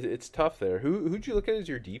 it's tough there. Who'd you look at as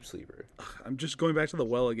your deep sleeper? I'm just going back to the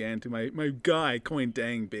well again to my guy, Coin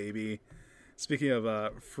Dang, baby. Speaking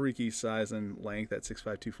of freaky size and length at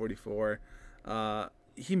 6'5", 244,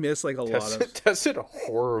 he missed like a lot of... Tested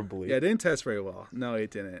horribly. Yeah, it didn't test very well. No,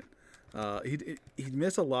 it didn't. He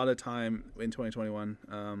missed a lot of time in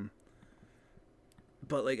 2021.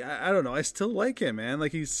 But like I don't know, I still like him, man.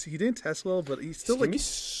 Like he didn't test well, but he's still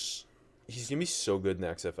he's gonna be so good in the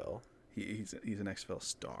XFL. He's an XFL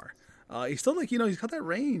star. He's still like he's got that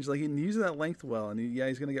range, like he uses that length well, and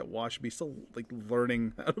he's gonna get washed, but he's still like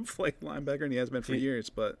learning how to play linebacker, and he has been for years.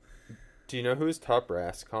 But do you know who his top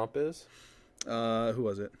brass comp is? Who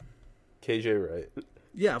was it? KJ Wright.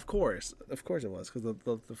 Yeah, of course it was because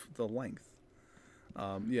the length.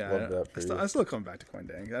 Yeah, I still come back to Coin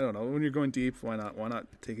Dang. I don't know, when you're going deep, why not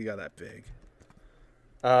take a guy that big?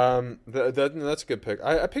 That's a good pick.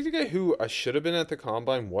 I picked a guy who I should have been at the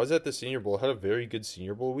combine, was at the Senior Bowl, had a very good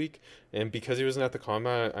Senior Bowl week, and because he wasn't at the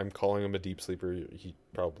combine, I'm calling him a deep sleeper. He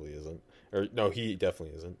probably isn't, or no, he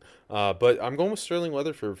definitely isn't. But I'm going with Sterling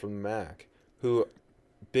Weatherford from the MAC, who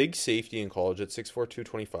big safety in college at 6'4",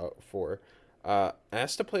 224.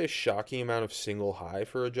 Asked to play a shocking amount of single high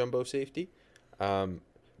for a jumbo safety.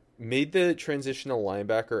 Made the transition to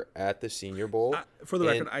linebacker at the Senior Bowl. For the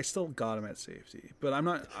record, I still got him at safety, but I'm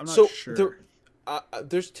not sure.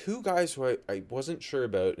 There's 2 guys who I wasn't sure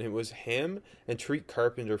about, and it was him and Tariq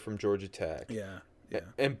Carpenter from Georgia Tech. Yeah.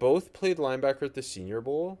 And both played linebacker at the Senior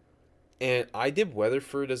Bowl. And I did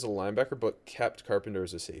Weatherford as a linebacker, but kept Carpenter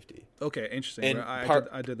as a safety. Okay, interesting. And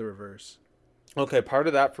I did the reverse. Okay, part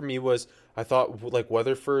of that for me was I thought like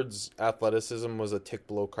Weatherford's athleticism was a tick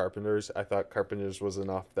below Carpenter's. I thought Carpenter's was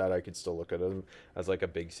enough that I could still look at him as like a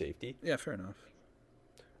big safety. Yeah, fair enough.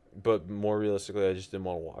 But more realistically, I just didn't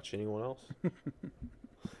want to watch anyone else.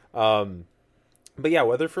 But yeah,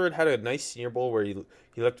 Weatherford had a nice Senior Bowl where he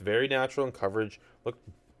looked very natural in coverage,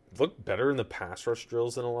 looked better in the pass rush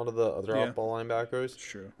drills than a lot of the other off-ball linebackers.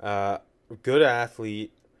 True. Good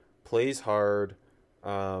athlete, plays hard.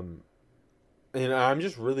 And I'm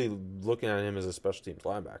just really looking at him as a special teams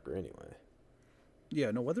linebacker anyway.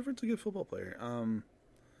 Yeah, no, Weatherford's a good football player.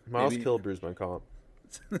 Miles Killebrew my comp.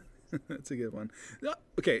 That's a good one.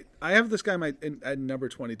 Okay, I have this guy at number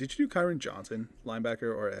 20. Did you do Kyron Johnson, linebacker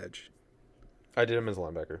or edge? I did him as a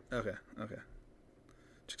linebacker. Okay.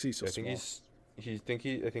 Just he's so small. I think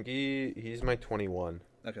he's my 21.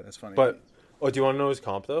 Okay, that's funny. But do you want to know his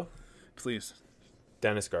comp though? Please.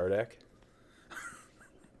 Dennis Gardeck.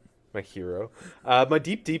 My hero. My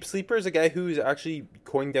deep sleeper is a guy who's actually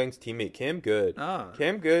Coingdang's teammate, Cam Good.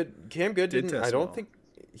 Cam Good didn't. I don't think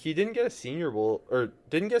he didn't get a Senior Bowl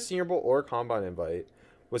or Combine invite.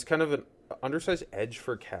 Was kind of an undersized edge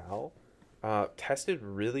for Cal. Tested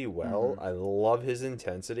really well. I love his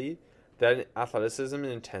intensity. That athleticism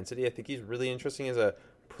and intensity. I think he's really interesting as a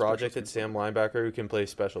projected Sam linebacker who can play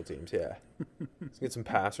special teams. Yeah, let's get some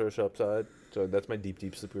pass rush upside. So that's my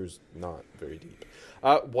deep sleepers. Not very deep.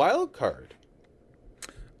 Wild card.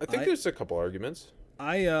 I think there's a couple arguments.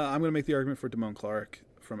 I'm gonna make the argument for Damone Clark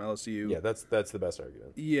from LSU. Yeah, that's the best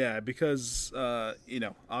argument. Yeah, because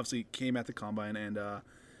obviously came at the combine and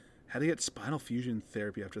had to get spinal fusion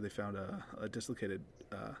therapy after they found a dislocated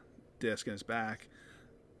disc in his back,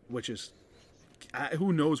 which is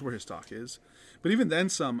who knows where his stock is. But even then,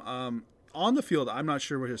 some on the field, I'm not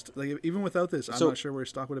sure where his even without this, I'm not sure where his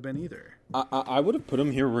stock would have been either. I would have put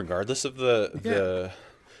him here regardless of the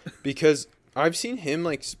because I've seen him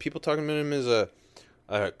people talking about him as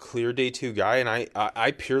a clear day 2 guy, and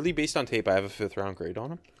I purely based on tape, I have a 5th round grade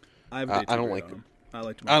on him. I don't like him. I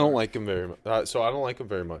don't like him very much. So I don't like him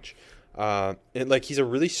very much. He's a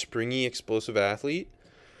really springy, explosive athlete.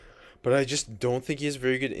 But I just don't think he has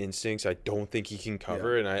very good instincts. I don't think he can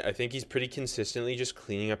cover. Yeah. And I think he's pretty consistently just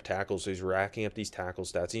cleaning up tackles. So he's racking up these tackle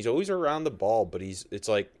stats. And he's always around the ball, but it's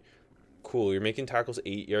like, cool, you're making tackles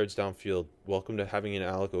 8 yards downfield. Welcome to having an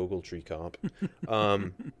Alec Ogletree comp.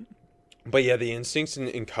 But yeah, the instincts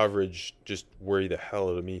in coverage just worry the hell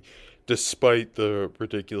out of me, despite the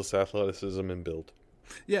ridiculous athleticism and build.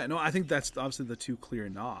 Yeah, no, I think that's obviously the 2 clear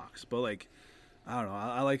knocks. But I don't know.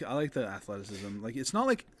 I like the athleticism. It's not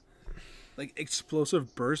like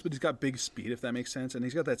explosive burst, but he's got big speed, if that makes sense, and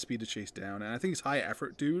he's got that speed to chase down. And I think he's high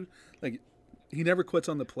effort, dude. He never quits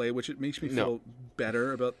on the play, which it makes me feel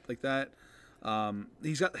better about that.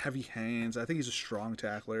 He's got heavy hands. I think he's a strong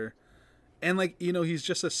tackler, and he's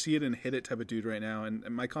just a see it and hit it type of dude right now. And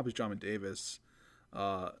my comp is John Davis,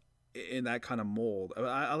 in that kind of mold.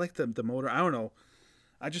 I like the motor. I don't know.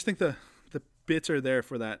 I just think the bits are there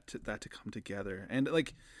for that to come together, and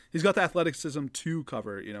he's got the athleticism to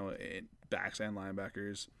cover backs and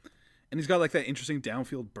linebackers, and he's got that interesting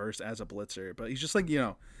downfield burst as a blitzer. But he's just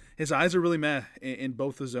his eyes are really meh in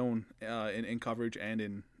both the zone in coverage and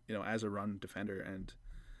in as a run defender, and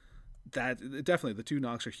that definitely the 2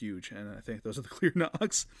 knocks are huge, and I think those are the clear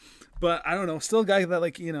knocks. But I don't know, still a guy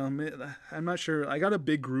that I'm not sure. I got a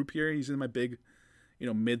big group here. He's in my big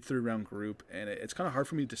mid 3rd round group, and it's kind of hard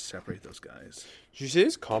for me to separate those guys. Did you say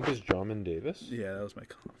his comp is Drummond Davis? Yeah, that was my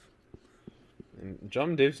comp. And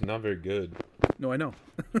Drummond Davis is not very good. No, I know.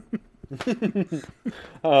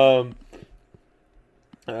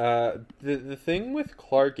 The thing with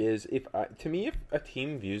Clark is if a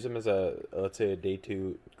team views him as let's say a day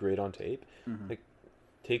 2 grade on tape,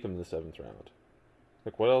 take him in the 7th round.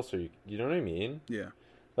 What else are you know what I mean? Yeah.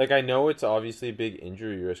 I know it's obviously a big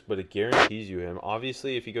injury risk, but it guarantees you him.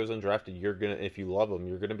 Obviously, if he goes undrafted, if you love him,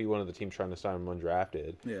 you're gonna be one of the teams trying to sign him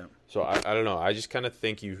undrafted. Yeah. So I don't know. I just kind of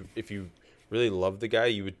think if you really love the guy,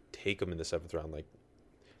 you would take him in the 7th round.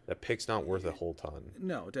 That pick's not worth a whole ton.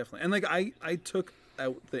 No, definitely. And I took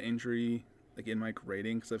out the injury in my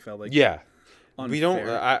grading because I felt unfair. We don't.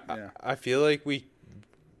 I feel like we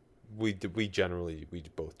generally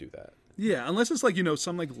both do that. Yeah, unless it's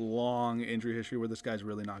some long injury history where this guy's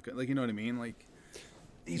really not good. You know what I mean?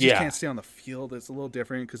 He just can't stay on the field. It's a little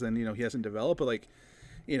different because then he hasn't developed. But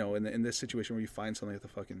in this situation where you find something at the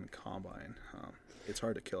fucking combine, it's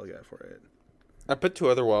hard to kill a guy for it. I put 2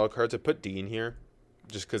 other wild cards. I put Dean here,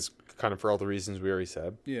 just because kind of for all the reasons we already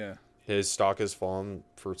said. Yeah. His stock has fallen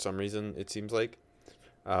for some reason, it seems like.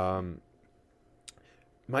 My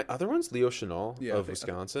other one's Leo Chenal of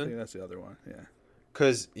Wisconsin. I think that's the other one, yeah.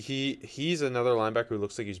 Because he's another linebacker who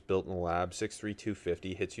looks like he's built in the lab, 6'3",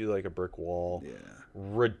 250, hits you like a brick wall. Yeah.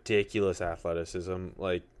 Ridiculous athleticism,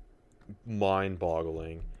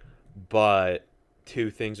 mind-boggling. But 2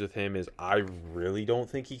 things with him is I really don't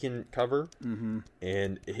think he can cover. Mm-hmm.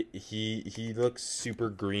 And he looks super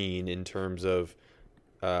green in terms of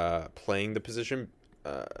playing the position,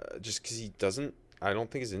 just because he doesn't. I don't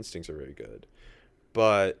think his instincts are very good,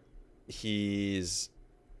 but he's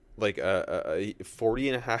a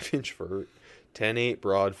 40.5-inch vert, 10.8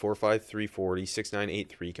 broad, 4.5 340, 6.9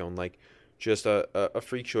 8.3 cone, just a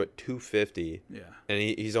freak show at 250. Yeah, and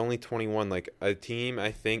he's only 21. A team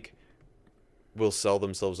I think will sell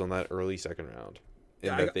themselves on that early 2nd round,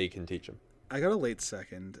 and that they can teach him. I got a late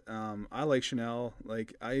 2nd. I like Chenal.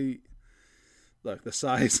 Look, the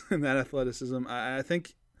size and that athleticism. I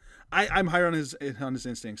think I'm higher on his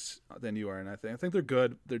instincts than you are, and I think they're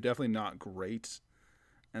good. They're definitely not great.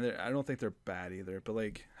 and I don't think they're bad either. But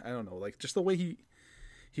like, I don't know, like just the way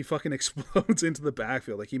he fucking explodes into the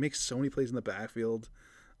backfield. Like he makes so many plays in the backfield.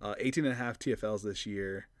 18.5 TFLs this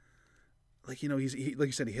year. Like, you know, he like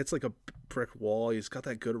you said, he hits like a brick wall. He's got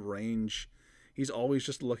that good range. He's always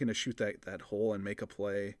just looking to shoot that hole and make a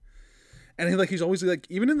play. And he's always like,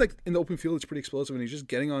 even in the open field, it's pretty explosive, and he's just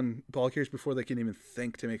getting on ball carriers before they can even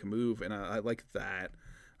think to make a move. And I like that.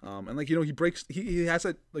 And like, you know, he has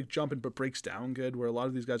that like jumping but breaks down good, where a lot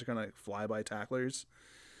of these guys are kind of like fly by tacklers.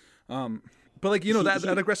 But like, you know,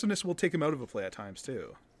 that aggressiveness will take him out of a play at times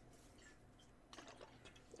too.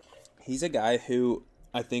 He's a guy who,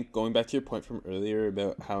 I think, going back to your point from earlier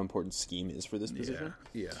about how important scheme is for this position.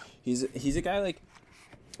 Yeah. He's a guy like,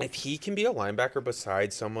 if he can be a linebacker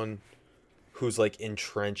beside someone who's like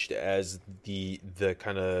entrenched as the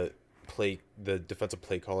kind of the defensive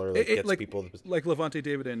play caller, like gets like, people like Levante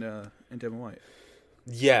David and Devin White.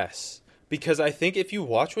 Yes, because I think if you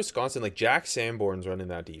watch Wisconsin, like Jack Sanborn's running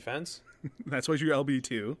that defense. That's why you're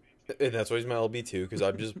LB2. And that's why he's my LB2, because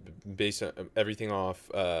I'm just based everything off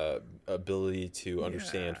ability to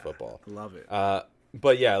understand football. Love it.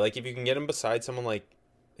 But yeah, like if you can get him beside someone like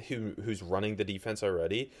who's running the defense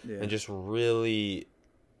already, and just really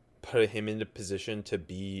put him into position to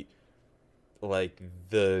be like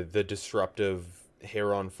the disruptive,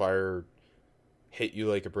 hair on fire, hit you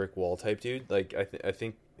like a brick wall type dude, like I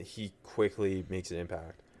think he quickly makes an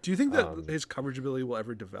impact. Do you think that his coverage ability will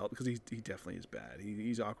ever develop? Because he definitely is bad.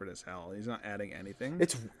 He's awkward as hell. He's not adding anything.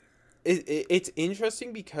 It's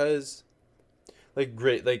interesting because, like,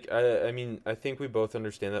 great. Like, I mean, I think we both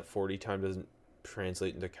understand that 40 time doesn't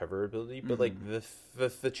translate into cover ability, but like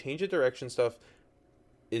the change of direction stuff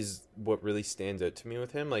is what really stands out to me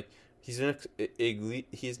with him. Like, he's an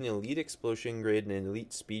elite explosion grade and an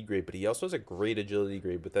elite speed grade, but he also has a great agility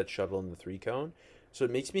grade with that shuttle and the 3-cone. So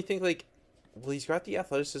it makes me think like, well, he's got the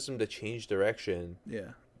athleticism to change direction. Yeah.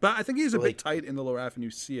 But I think he's a bit tight in the lower half, and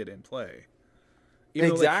you see it in play. Even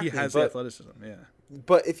though, like, he has the athleticism, yeah.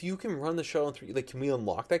 But if you can run the shuttle in 3, like, can we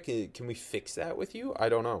unlock that? Can we fix that with you? I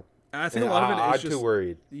don't know. I think a lot of it is I'm just... too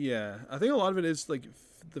worried. Yeah. I think a lot of it is, like,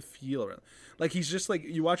 the feel around. Like, he's just, like,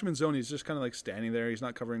 you watch him in zone, he's just kind of, like, standing there. He's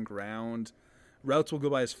not covering ground. Routes will go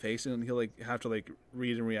by his face, and he'll, like, have to, like,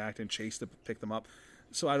 read and react and chase to pick them up.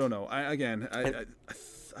 So I don't know.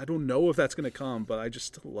 I don't know if that's going to come, but I just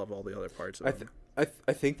still love all the other parts of him. I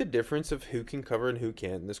think the difference of who can cover and who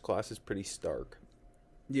can't in this class is pretty stark.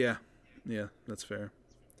 Yeah, that's fair.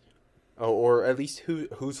 Oh, or at least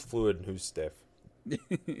who's fluid and who's stiff.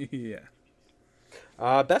 Yeah.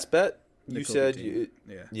 Best bet. You Nicole said Bettine.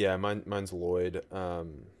 yeah. Mine's Lloyd.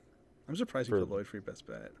 I'm surprised you put Lloyd for your best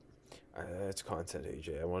bet. It's content,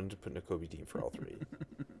 AJ. I wanted to put Nakobe Dean for all three.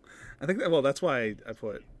 I think that's why I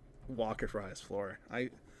put Walker for highest floor. I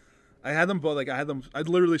had them both. Like I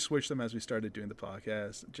literally switched them as we started doing the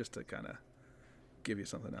podcast just to kind of give you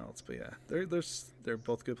something else. But yeah, they're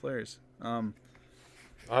both good players.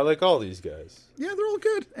 I like all these guys. Yeah, they're all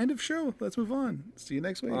good. End of show. Let's move on. See you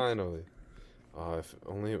next week. I know. If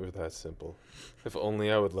only it were that simple. If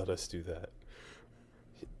only I would let us do that.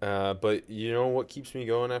 But you know what keeps me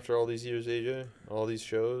going after all these years, AJ? All these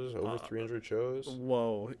shows, over 300 shows.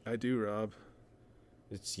 Whoa, I do, Rob.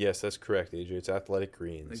 Yes, that's correct, AJ. It's Athletic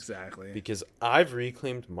Greens. Exactly. Because I've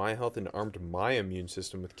reclaimed my health and armed my immune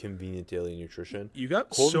system with convenient daily nutrition. You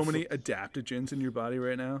got so many adaptogens in your body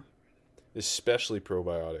right now. Especially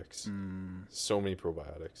probiotics. So many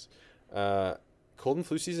probiotics. Cold and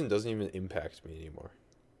flu season doesn't even impact me anymore.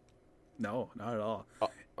 No, not at all.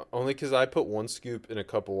 Only because I put 1 scoop in a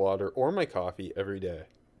cup of water or my coffee every day.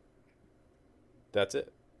 That's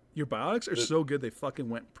it. Your biotics are so good they fucking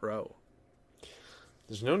went pro.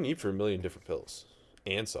 There's no need for a million different pills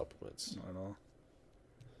and supplements. Not at all.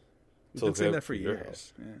 We've been saying that for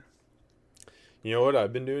years. Yeah. You know what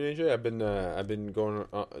I've been doing, AJ? I've been going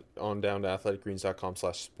on down to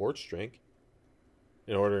athleticgreens.com/sportsdrink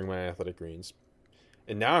and ordering my Athletic Greens.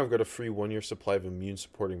 And now I've got a free 1-year supply of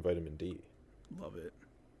immune-supporting vitamin D. Love it.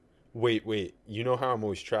 Wait. You know how I'm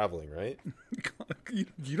always traveling, right?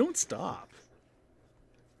 You don't stop.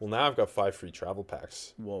 Well, now I've got 5 free travel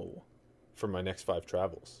packs. Whoa. For my next 5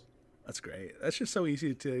 travels. That's great. That's just so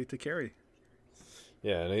easy to carry.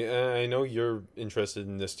 Yeah, and I know you're interested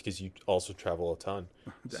in this because you also travel a ton.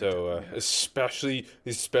 So especially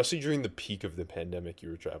during the peak of the pandemic, you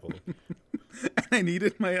were traveling. And I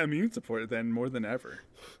needed my immune support then more than ever.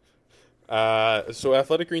 So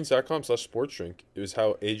athleticgreens.com/sportsdrink is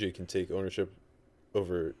how AJ can take ownership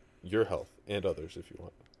over your health and others if you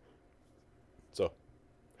want. So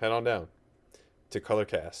head on down to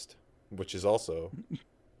Colorcast, which is also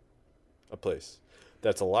a place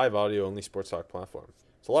that's a live audio only sports talk platform.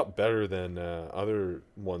 It's a lot better than other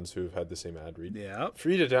ones who have had the same ad read. Yeah.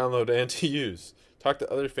 Free to download and to use. Talk to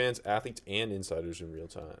other fans, athletes, and insiders in real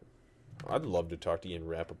time. I'd love to talk to Ian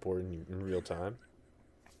Rappaport in real time.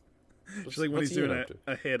 Just like when What's he's doing Ian up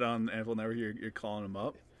a hit on NFL Network, you're calling him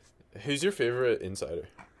up. to? Who's your favorite insider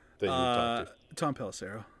that you've talked to? Tom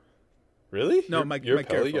Pelissero. Really? No, You're Mike a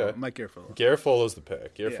Pelly Garafolo. guy? Mike Garafolo. Garafolo's the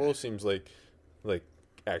pick. Garafolo Yeah. seems like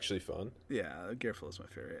actually fun. Yeah, Garafolo's my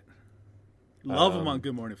favorite. Love him on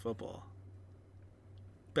Good Morning Football.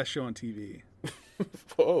 Best show on TV.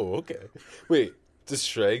 Oh, okay. Wait, does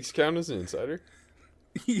Shrags count as an insider?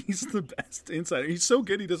 He's the best insider. He's so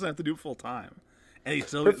good he doesn't have to do it full time. And he's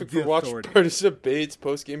so Perfect the for watch authority. parties, debates,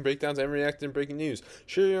 post-game breakdowns, and reacting to breaking news.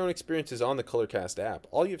 Share your own experiences on the Colorcast app.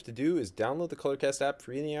 All you have to do is download the Colorcast app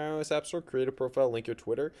free in the iOS App Store, create a profile, link your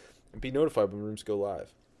Twitter, and be notified when rooms go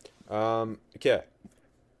live. Okay.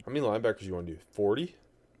 How many linebackers you want to do? 40?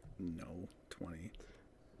 No, 20.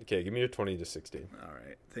 Okay, give me your 20 to 16. All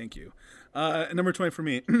right, thank you. Number 20 for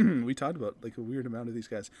me. We talked about like a weird amount of these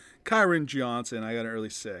guys. Kyron Johnson, I got an early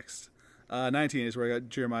 6th. 19 is where I got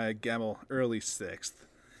Jeremiah Gamble, early 6th.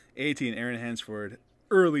 18, Aaron Hansford,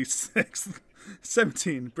 early 6th.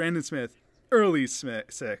 17, Brandon Smith, early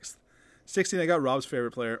 6th. 16, I got Rob's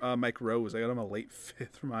favorite player, Mike Rose. I got him a late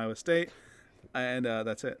 5th from Iowa State. And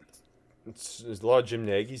that's it. There's a lot of Jim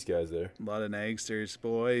Nagy's guys there. A lot of Nagsters,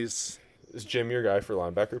 boys. Is Jim your guy for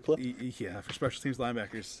linebacker play? Yeah, for special teams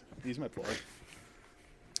linebackers. He's my plug.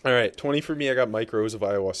 All right, 20 for me. I got Mike Rose of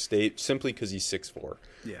Iowa State, simply because he's 6'4".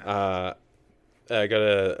 Yeah. I got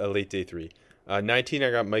a late day 3. 19,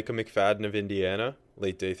 I got Micah McFadden of Indiana,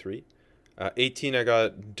 late day 3. 18, I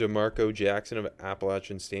got DeMarco Jackson of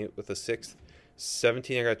Appalachian State with a 6th.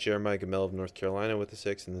 17, I got Jeremiah Gamel of North Carolina with a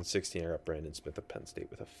 6th. And then 16, I got Brandon Smith of Penn State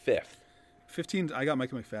with a 5th. 15, I got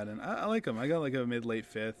Micah McFadden. I like him. I got like a mid-late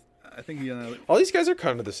 5th. I think All these guys are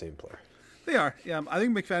kind of the same player. they are. Yeah, I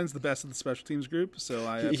think McFadden's the best of the special teams group.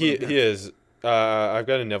 So He is. I've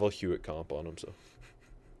got a Neville Hewitt comp on him, so.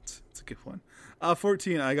 It's a good one.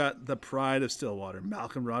 14, I got the pride of Stillwater,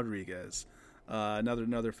 Malcolm Rodriguez. Another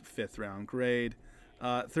 5th round grade.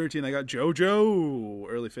 13, I got JoJo,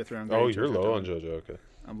 early 5th round grade. Oh, you're JoJo low on Dolan. JoJo. Okay.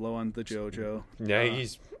 I'm low on the JoJo.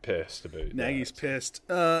 Nagy's pissed about it. Nagy's pissed.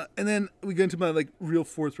 And then we get into my like real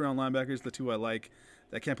 4th round linebackers, the two I like.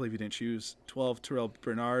 I can't believe you didn't choose. 12, Terrell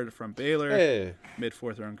Bernard from Baylor, Hey. mid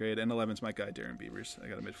 4th round grade, and 11's my guy Darren Beavers. I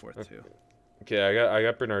got a mid 4th too. Okay, I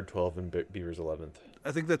got Bernard 12 and Beavers 11th.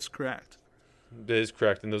 I think that's correct. That is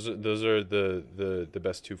correct, and those are the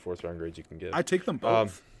best 2 4th round grades you can get. I take them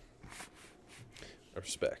both. I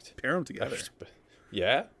respect. Pair them together.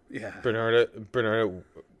 Yeah, Yeah. Bernard Will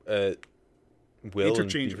and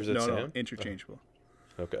Interchangeable. Beavers at No, Sam. interchangeable.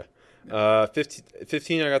 Okay.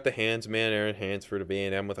 15, I got the hands man Aaron Hansford of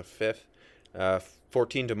A&M with a 5th.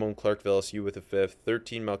 14, Damone Clark of LSU with a 5th.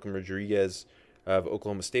 13, Malcolm Rodriguez of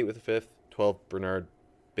Oklahoma State with a 5th. 12, Bernard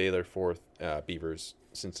Baylor 4th. Beavers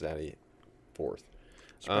Cincinnati 4th.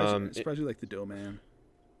 Surprised you like the dough man.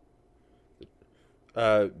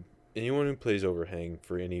 Anyone who plays overhang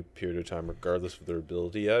for any period of time, regardless of their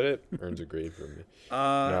ability at it, earns a grade from me.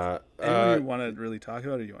 Anyone you want to really talk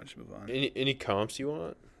about, or do you want to just move on? Any comps you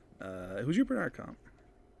want? Who's your Bernard comp?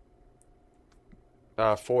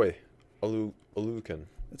 Foy Olukan.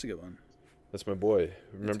 That's a good one. That's my boy.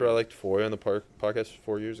 Remember I liked Foy on the podcast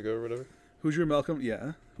 4 years ago or whatever? Who's your Malcolm?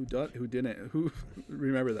 Yeah. Who didn't? Who?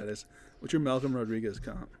 Remember that is. What's your Malcolm Rodriguez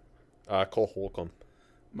comp? Cole Holcomb.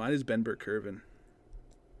 Mine is Ben Burke-Curvin.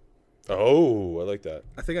 Oh, I like that.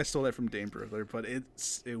 I think I stole that from Dane Brugler, but it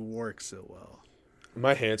works so well.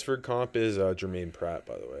 My Hansford comp is Jermaine Pratt,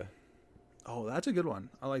 by the way. Oh, that's a good one.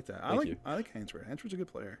 I like that. Thank you. I like Hansford. Hansford's a good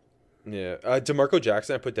player. Yeah. DeMarco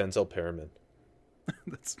Jackson, I put Denzel Perriman.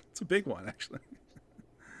 That's a big one, actually.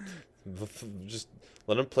 Just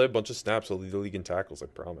let him play a bunch of snaps. He'll lead the league in tackles, I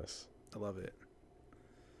promise. I love it.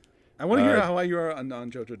 I want to hear how you are on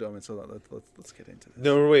JoJo Doman, so let's get into this.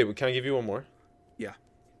 No, wait. Can I give you one more? Yeah.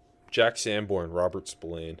 Jack Sanborn, Robert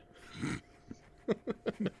Spillane.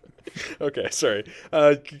 Okay, sorry.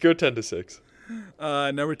 Go 10 to 6.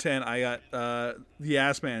 Number 10, I got the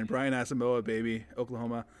ass man, Brian Asamoah, baby,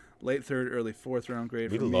 Oklahoma. Late 3rd, early 4th round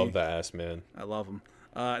grade. We for love me. that ass man. I love him.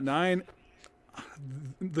 9,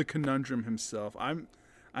 the conundrum himself. I'm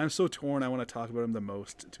so torn. I want to talk about him the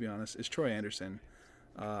most, to be honest. It's Troy Anderson.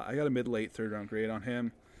 I got a mid-late 3rd round grade on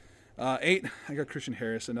him. 8, I got Christian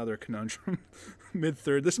Harris, another conundrum.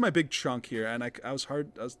 Mid-3rd. This is my big chunk here, and I was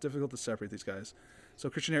difficult to separate these guys. So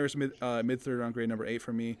Christian Harris, mid-3rd round grade, number 8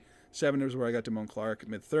 for me. 7 is where I got Damone Clark,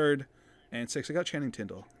 mid-3rd. And 6, I got Channing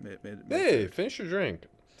Tindall, mid. Hey, finish your drink.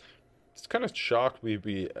 it's kind of shocked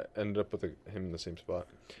we ended up with him in the same spot.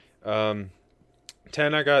 10,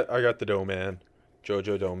 I got the Doe Man,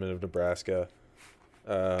 JoJo Doman of Nebraska.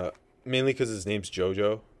 Mainly because his name's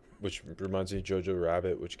JoJo, which reminds me of Jojo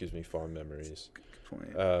Rabbit, which gives me fond memories.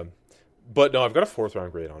 Good point. But no, I've got a 4th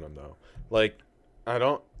round grade on him though. Like, I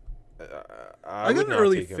don't. I got would an not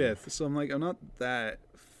early take him. 5th, so I'm like, I'm not that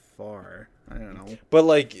far. I don't know. But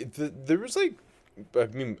like, there was like, I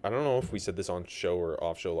mean, I don't know if we said this on show or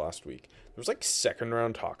off show last week. There was like 2nd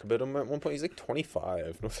round talk about him at one point. He's like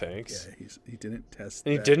 25. No thanks. Yeah, he didn't test.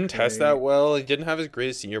 And he didn't test that well. He didn't have his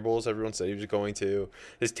greatest Senior Bowls everyone said he was going to.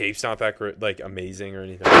 His tape's not that great, like amazing or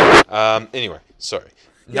anything. Anyway, sorry.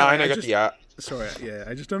 Yeah, 9, I got the. Sorry, yeah,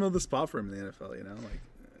 I just don't know the spot for him in the NFL. You know, like.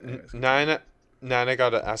 Anyways. 9, I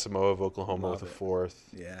got an Asamoah of Oklahoma Love with a it. 4th.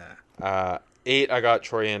 Yeah. 8, I got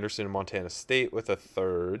Troy Anderson of Montana State with a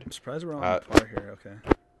 3rd. I'm surprised we're on par here. Okay.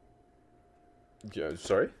 Yeah,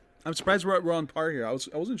 sorry. I'm surprised we're on par here. I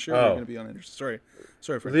wasn't sure we were Oh. going to be on interest. Sorry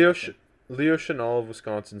for Leo Chanel of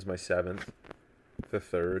Wisconsin's my 7th, the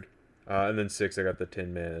 3rd, and then 6, I got the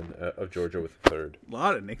Tin Man of Georgia with the 3rd. A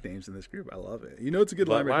lot of nicknames in this group. I love it. You know, it's a good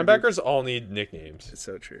linebacker. group. Linebackers all need nicknames. It's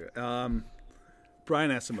so true.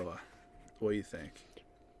 Brian Asamoah, what do you think?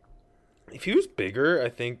 If he was bigger, I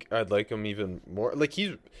think I'd like him even more. Like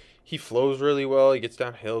he flows really well. He gets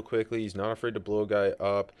downhill quickly. He's not afraid to blow a guy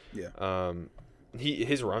up. Yeah.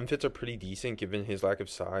 His run fits are pretty decent given his lack of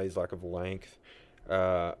size, lack of length.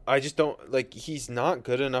 I just don't like. He's not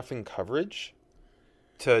good enough in coverage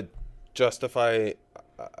to justify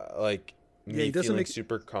like me he doesn't feeling make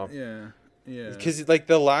super confident. Yeah. Because like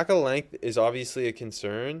the lack of length is obviously a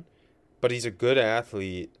concern, but he's a good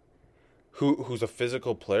athlete who's a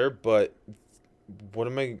physical player. But what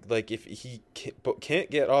am I like if he can't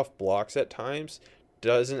get off blocks at times,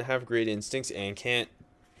 doesn't have great instincts, and can't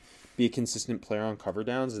be a consistent player on cover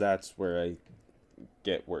downs? That's where I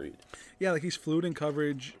get worried. Yeah, like he's fluid in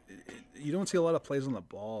coverage. You don't see a lot of plays on the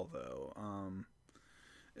ball though.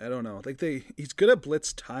 I don't know. Like he's good at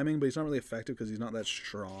blitz timing, but he's not really effective because he's not that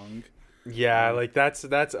strong. Yeah, like that's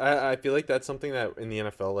I feel like that's something that in the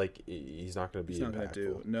NFL like he's not going to be. He's not going to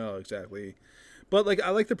impactful. do. No, exactly. But like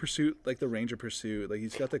I like the pursuit, like the Ranger pursuit. Like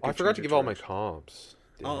he's got the. Oh, I good forgot to change give of all my direction. comps.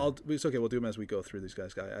 I'll it's okay. We'll do them as we go through these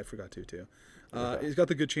guys. I forgot to too. Okay. He's got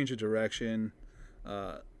the good change of direction.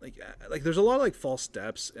 Like there's a lot of like false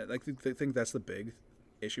steps. Like I think that's the big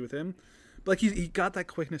issue with him. But like he got that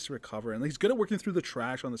quickness to recover, and like, he's good at working through the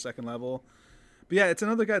trash on the second level. But yeah, it's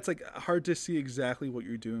another guy. It's like hard to see exactly what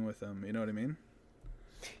you're doing with him. You know what I mean?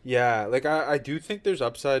 Yeah, like I do think there's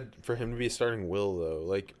upside for him to be a starting will though.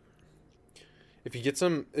 Like if you get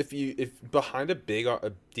if behind a big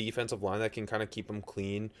defensive line that can kind of keep him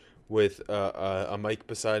clean with a Mike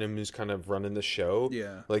beside him who's kind of running the show.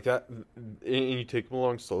 Yeah. Like that, and you take him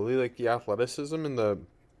along slowly. Like the athleticism and the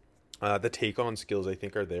take on skills I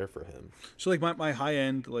think are there for him. So like my high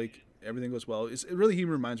end, like everything goes well. He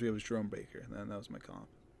reminds me of Jerome Baker, and that was my comp.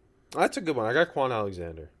 That's a good one. I got Quan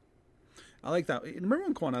Alexander. I like that. Remember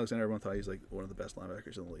when Quan Alexander, everyone thought he was like one of the best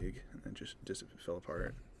linebackers in the league, and then just fell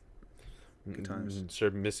apart. Good times.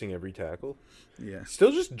 Started missing every tackle. Yeah,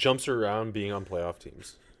 Still just jumps around being on playoff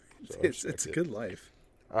teams. So I it's respect a it. good life.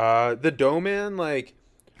 The Doe Man, like,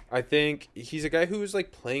 I think he's a guy who was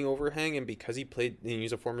like playing overhang, and because he played, and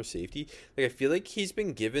he's a former safety. Like, I feel like he's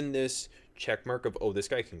been given this check mark of, oh, this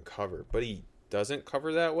guy can cover, but he doesn't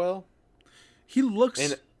cover that well. He looks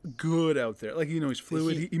And- good out there. Like he's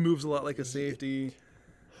fluid. He moves a lot like a safety.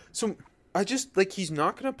 So I just like he's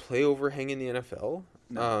not gonna play overhang in the NFL.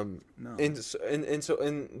 No.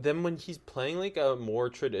 And then when he's playing like a more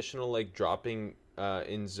traditional like dropping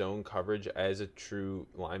in zone coverage as a true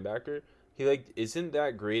linebacker, he like isn't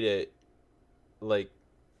that great at like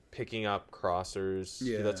picking up crossers.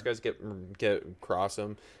 Yeah. He lets guys get cross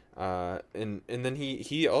him. And then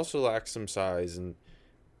he also lacks some size and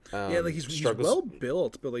Like he's struggles. well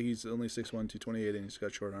built, but like he's only 6'1", 228, and he's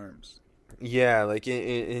got short arms. Yeah, like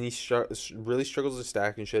and he really struggles to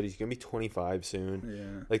stack and shit. He's gonna be 25 soon.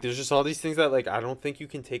 Yeah. Like there's just all these things that like I don't think you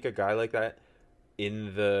can take a guy like that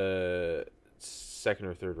in the second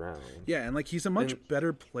or third round. Yeah, and like he's a much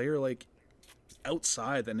better player like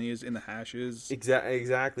outside than he is in the hashes.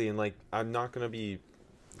 Exactly, and like I'm not gonna be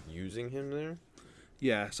using him there.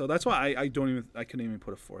 Yeah, so that's why I couldn't even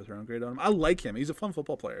put a 4th round grade on him. I like him. He's a fun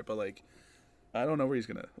football player, but like I don't know what he's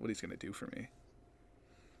gonna do for me.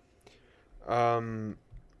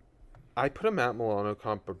 I put a Matt Milano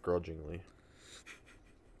comp begrudgingly.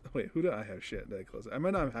 Wait, who do I have? Shit, did I close it? I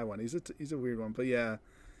might not have one. He's a weird one, but yeah,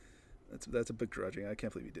 that's a begrudging. I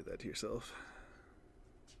can't believe you did that to yourself.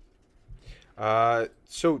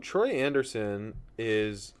 So Troy Anderson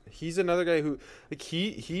he's another guy who like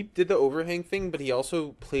he did the overhang thing, but he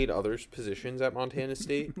also played other positions at Montana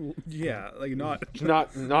State. Yeah, like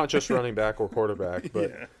Not just running back or quarterback,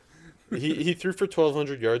 but he threw for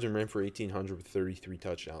 1,200 yards and ran for 1,800 with 33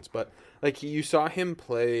 touchdowns. But like you saw him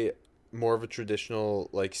play more of a traditional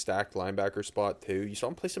like stacked linebacker spot too. You saw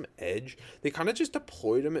him play some edge. They kind of just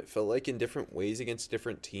deployed him, it felt like, in different ways against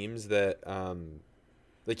different teams that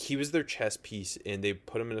like he was their chess piece, and they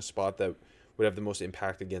put him in a spot that would have the most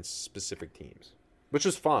impact against specific teams, which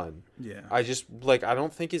was fun. Yeah. I just like I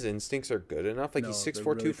don't think his instincts are good enough. Like No, he's 6'4", they're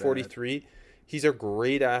really 243. He's a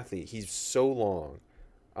great athlete. He's so long.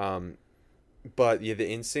 But yeah, the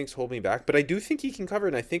instincts hold me back. But I do think he can cover,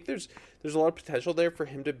 and I think there's a lot of potential there for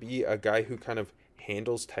him to be a guy who kind of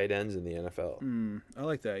handles tight ends in the NFL. I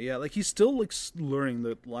like that. Yeah, like he's still like learning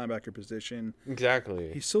the linebacker position.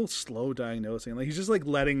 Exactly. He's so slow diagnosing. Like he's just like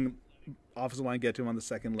letting offensive line get to him on the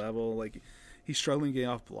second level. Like he's struggling getting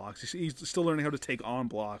off blocks. He's still learning how to take on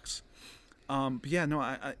blocks. But yeah, no,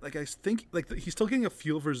 I think like he's still getting a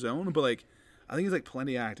feel for zone, but like I think he's like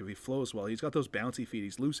plenty active. He flows well. He's got those bouncy feet.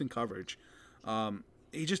 He's loose in coverage.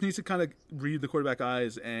 He just needs to kind of read the quarterback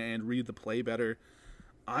eyes and read the play better.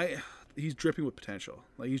 He's dripping with potential.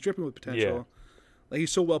 Like he's dripping with potential. Yeah. Like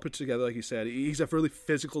he's so well put together. Like you said, he's a really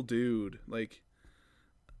physical dude. Like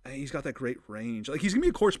he's got that great range. Like he's gonna be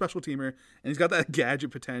a core special teamer, and he's got that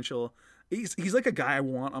gadget potential. He's like a guy I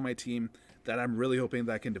want on my team that I'm really hoping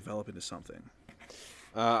that can develop into something.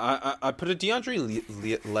 I put a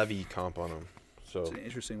DeAndre Levy comp on him. So It's an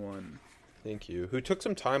interesting one. thank you. Who took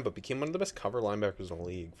some time, but became one of the best cover linebackers in the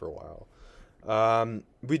league for a while.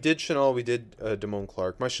 We did Chanel. We did Damone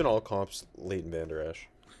Clark. My Chanel comp's Leighton Vander Esch.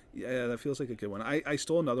 Yeah, that feels like a good one. I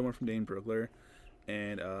stole another one from Dane Brugler,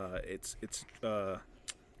 and it's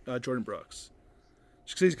Jordan Brooks.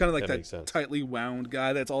 Just 'cause he's kind of like That makes that sense. tightly wound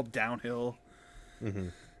guy that's all downhill. Mm-hmm.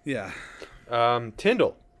 Yeah.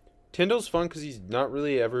 Tyndall. Tyndall's fun because he's not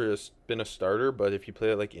really ever been a starter, but if you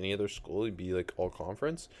play at like any other school, he'd be like all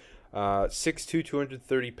conference. 6'2",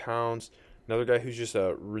 230 pounds. Another guy who's just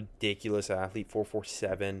a ridiculous athlete,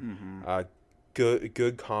 4'7".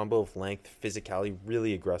 Good combo of length, physicality,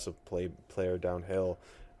 really aggressive player downhill.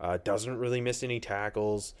 Doesn't really miss any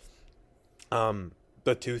tackles.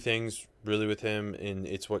 The two things really with him, and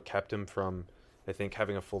it's what kept him from, I think,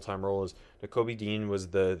 having a full-time role, is Nakobe Dean was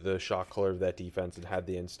the shot caller of that defense and had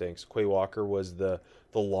the instincts. Quay Walker was the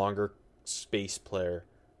longer space player.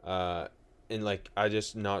 And like I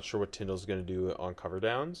just not sure what Tyndall's going to do on cover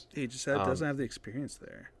downs. He just doesn't have the experience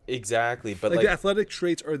there. Exactly, but Like the athletic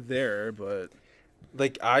traits are there, but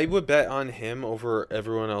like I would bet on him over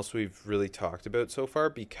everyone else we've really talked about so far,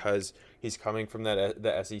 because he's coming from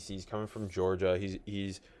the SEC. He's coming from Georgia.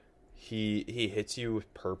 He hits you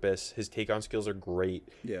with purpose. His take on skills are great.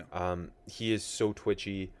 yeah. He is so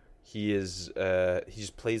twitchy. He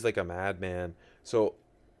just plays like a madman. So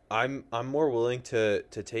I'm more willing to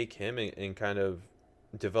take him and kind of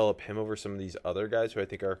develop him over some of these other guys who I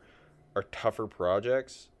think are tougher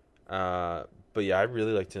projects. But yeah, I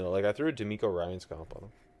really like to know. Like I threw a D'Amico Ryans comp on him.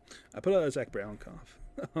 I put out a Zach Brown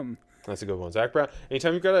comp. That's a good one. Zach Brown.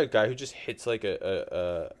 Anytime you've got a guy who just hits like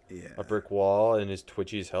a brick wall and is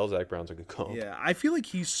twitchy as hell, Zach Brown's a good comp. Yeah, I feel like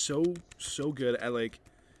he's so good at like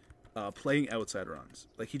playing outside runs.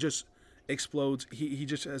 Like he just explodes. He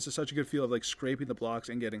just has such a good feel of like scraping the blocks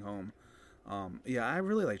and getting home. Yeah, I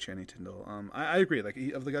really like Channing Tyndall. I agree. Like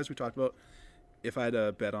of the guys we talked about, if I had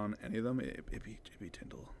to bet on any of them, it'd be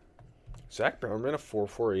Tyndall. Zach Brown ran a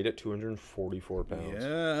 4.48 at 244 pounds.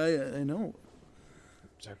 Yeah, I know.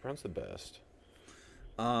 Zach Brown's the best.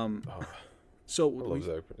 So I love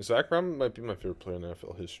Zach Brown. Zach Brown might be my favorite player in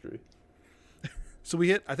NFL history.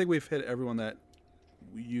 I think we've hit everyone that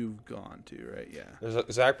you've gone to, right? Yeah.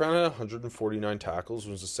 Zach Brown had 149 tackles,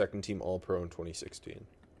 was a second team All-Pro in 2016.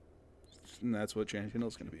 And that's what Channing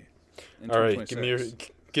Tyndall's going to be. In All right,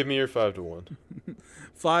 2026. give me your 5-1.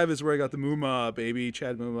 5 is where I got the Muma, baby.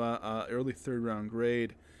 Chad Muma, early third round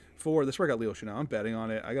grade. 4, this is where I got Leo Chanel. I'm betting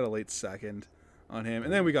on it. I got a late second on him.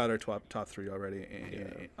 And then we got our top 3 already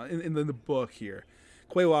in the book here.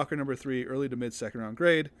 Quay Walker, number 3, early to mid second round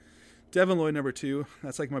grade. Devin Lloyd, number 2.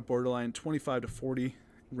 That's like my borderline 25 to 40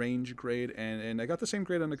 range grade. And I got the same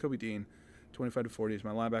grade on Nakobe Dean. 25 to 40 is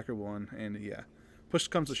my linebacker 1. And yeah, push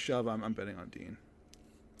comes to shove, I'm betting on Dean.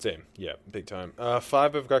 Same, yeah, big time.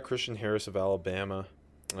 5, I've got Christian Harris of Alabama,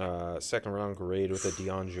 second round grade with a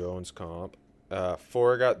Deion Jones comp.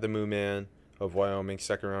 4, I got the Moo Man of Wyoming,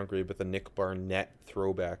 second round grade with a Nick Barnett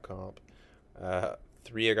throwback comp.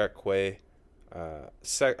 3, I got Quay,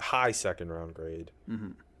 high second round grade.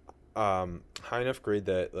 Mm-hmm. High enough grade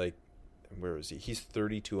that like where is he? He's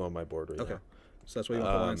 32 on my board right Okay. now. So that's why you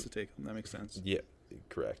want the Lions to take him. That makes sense. Yeah,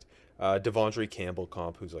 correct. Devondre Campbell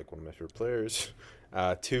comp, who's like one of my favorite players.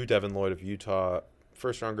 2 Devin Lloyd of Utah,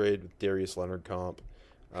 first round grade with Darius Leonard comp,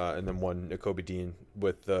 and then 1 Nakobe Dean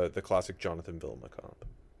with the classic Jonathan Vilma comp.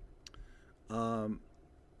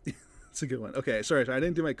 It's a good one. Okay, sorry, I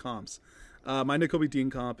didn't do my comps. My Nakobe Dean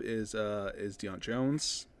comp is Deion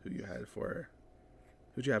Jones, who you had for.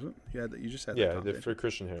 Who'd you have? You just had that Yeah, comp, didn't for you?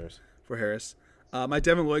 Christian Harris. For Harris. My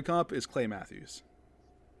Devin Lloyd comp is Clay Matthews.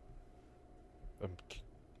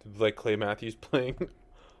 Like Clay Matthews playing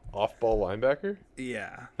off-ball linebacker.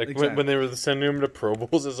 Yeah, Like exactly. when they were sending him to Pro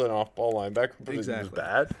Bowls as an off-ball linebacker, but it was Exactly.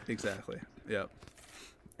 bad. Exactly. Yep.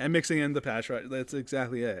 And mixing in the pass rush. That's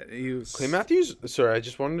exactly it. He was Clay Matthews. Sorry, I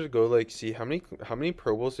just wanted to go see how many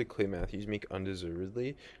Pro Bowls did Clay Matthews make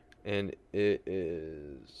undeservedly, and it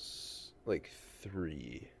is like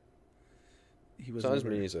 3. He was It's not as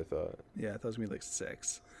never- many as I thought. Yeah, I thought it was gonna be like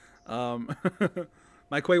 6.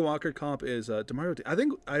 My Quay Walker comp is Demario. I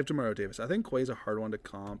think I have Demario Davis. I think Quay's a hard one to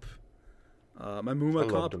comp. My I Muma love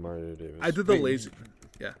comp. Demario Davis. I did the Wait, lazy.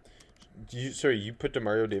 Yeah, You put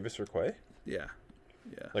Demario Davis for Quay? yeah.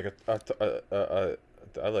 Like I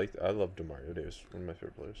love Demario Davis, one of my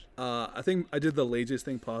favorite players. I think I did the laziest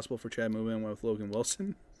thing possible for Chad Muma and went with Logan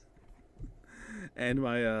Wilson. And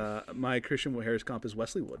my Christian Harris comp is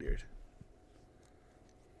Wesley Woodyard.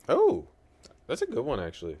 Oh, that's a good one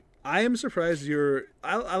actually. I am surprised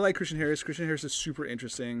I like Christian Harris. Christian Harris is super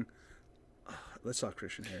interesting. Let's talk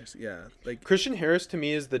Christian Harris. Yeah, like Christian Harris to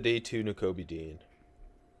me is the day 2 Nakobe Dean.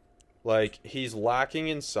 Like he's lacking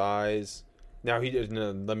in size. Now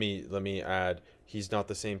let me add, he's not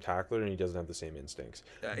the same tackler and he doesn't have the same instincts.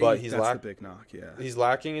 But he's that's the big knock. Yeah, He's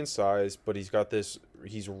lacking in size, but he's got this.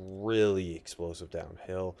 He's really explosive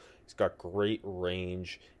downhill. He's got great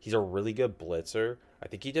range. He's a really good blitzer. I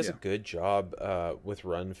think he does a good job with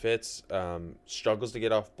run fits. Struggles to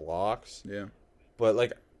get off blocks. yeah. But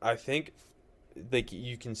like I think, like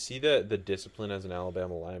you can see the discipline as an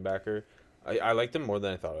Alabama linebacker. I liked him more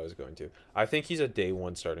than I thought I was going to. I think he's a day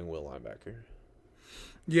 1 starting will linebacker.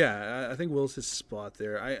 Yeah, I think Will's his spot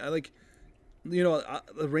there. I like,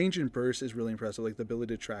 the range and burst is really impressive. Like the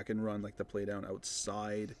ability to track and run, like the play down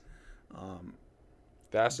outside.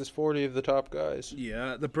 Fastest 40 of the top guys.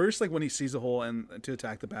 Yeah, the burst, like when he sees the hole and to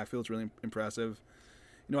attack the backfield is really impressive.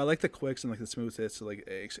 I like the quicks and like the smooth hits to like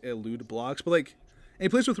elude blocks, but like, and he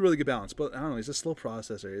plays with really good balance. But I don't know, he's a slow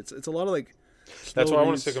processor. It's a lot of like. That's why I want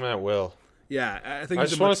to reads. stick him at will. Yeah, I think I he's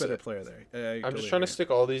a just much wanna better s- player there. I'm just trying to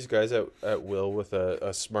stick all these guys at will with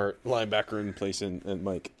a smart linebacker in place and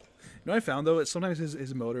Mike. I found though, sometimes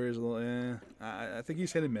his motor is a little. I think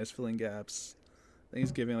he's hit and miss filling gaps. I think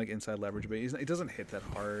he's giving like inside leverage, but he doesn't hit that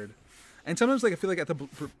hard. And sometimes, like I feel like at the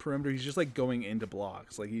perimeter, he's just like going into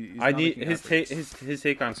blocks. Like he's I not need making his efforts. his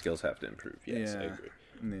take on skills have to improve. Yes, I Yeah. agree.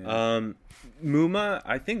 Yeah. Muma,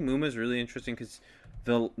 I think Muma's really interesting because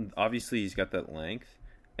obviously he's got that length,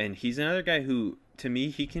 and he's another guy who, to me,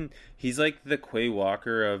 he's like the Quay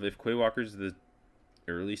Walker of, if Quay Walker's the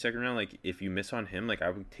early second round, like if you miss on him, like I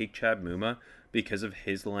would take Chad Muma because of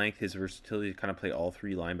his length, his versatility to kind of play all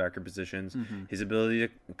 3 linebacker positions, his ability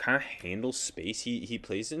to kind of handle space. He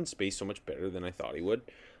plays in space so much better than I thought he would,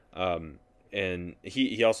 and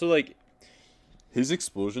he also like his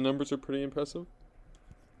explosion numbers are pretty impressive.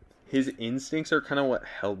 His instincts are kind of what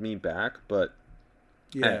held me back, but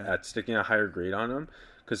at sticking a higher grade on him,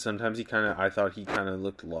 because sometimes I thought he kind of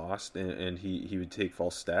looked lost and he would take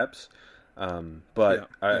false steps. But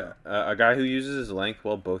a guy who uses his length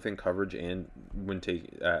well, both in coverage and when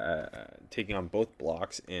taking on both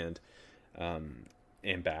blocks and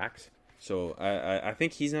backs. So I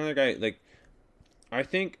think he's another guy. Like I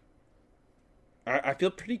feel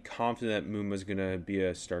pretty confident that Muma's gonna be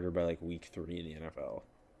a starter by like week 3 in the NFL.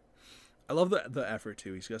 I love the effort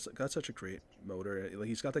too. He's got such a great motor. Like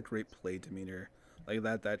he's got that great play demeanor. Like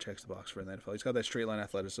that checks the box for an NFL. He's got that straight line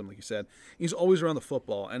athleticism, like you said. He's always around the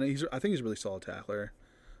football, and I think he's a really solid tackler.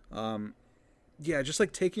 Just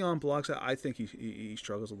like taking on blocks, I think he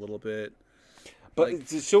struggles a little bit. But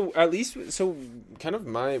so at least kind of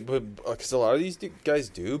because a lot of these guys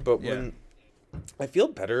do. But when I feel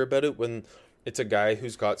better about it when it's a guy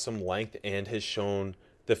who's got some length and has shown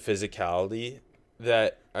the physicality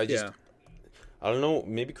that I don't know.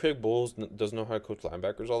 Maybe Craig Bowles doesn't know how to coach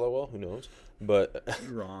linebackers all that well. Who knows? But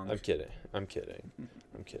Wrong. I'm kidding.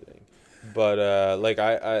 But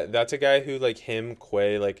I that's a guy who like him,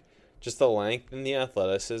 Quay, like just the length and the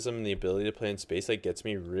athleticism and the ability to play in space like gets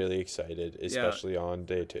me really excited, especially on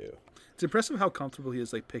day 2. It's impressive how comfortable he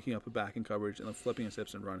is, like picking up a back in coverage and then flipping his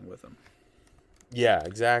hips and running with him. Yeah,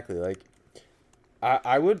 exactly. Like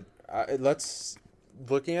I would let's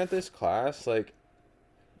looking at this class, like,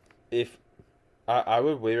 if I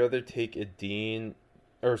would way rather take a Dean,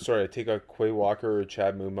 or sorry, take a Quay Walker or a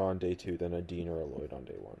Chad Muma on day 2 than a Dean or a Lloyd on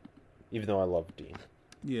day 1. Even though I love Dean.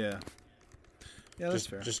 Yeah. Yeah, that's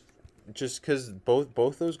fair. Just because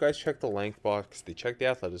both those guys check the length box, they check the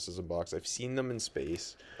athleticism box. I've seen them in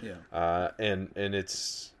space. Yeah. And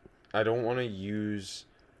it's, I don't want to use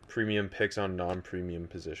premium picks on non-premium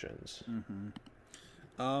positions. Mm-hmm.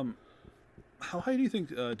 How high do you think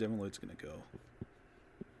Devin Lloyd's going to go?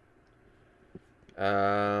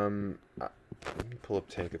 Let me pull up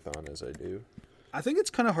Tankathon as I do. I think it's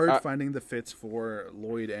kind of hard finding the fits for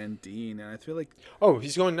Lloyd and Dean, and I feel like... Oh,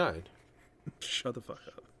 he's going 9. Shut the fuck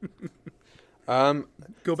up.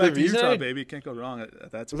 Go back to Utah, baby. Can't go wrong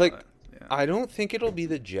at that spot. Like, yeah. I don't think it'll be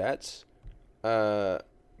the Jets.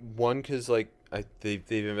 One, because like they've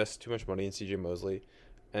invested too much money in CJ Mosley,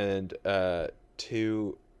 and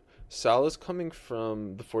 2, Salah's coming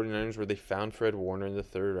from the 49ers where they found Fred Warner in the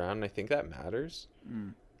 3rd round, and I think that matters.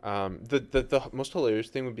 The most hilarious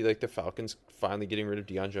thing would be like the Falcons finally getting rid of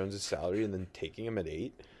Deion Jones' salary and then taking him at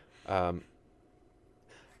 8.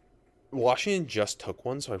 Washington just took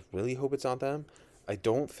one, so I really hope it's not them. I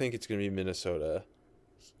don't think it's going to be Minnesota.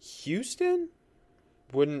 Houston?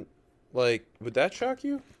 Would that shock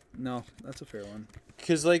you? No, that's a fair one.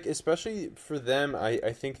 Because, like, especially for them, I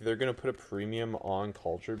think they're going to put a premium on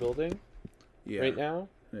culture building right now.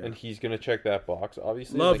 Yeah. And he's going to check that box,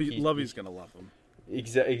 obviously. Lovey's going to love him.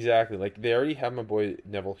 Exactly. Like, they already have my boy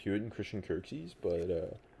Neville Hewitt and Christian Kirksey's,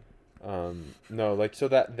 but, no, like, so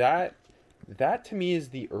that to me is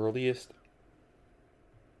the earliest.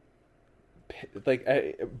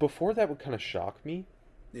 Like, before that would kind of shock me.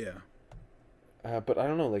 Yeah. But I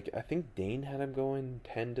don't know. Like, I think Dane had him going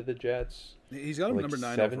 10 to the Jets. He's got him like number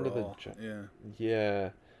 9 7 overall. to the Yeah. Yeah.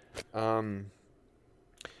 I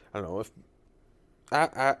don't know if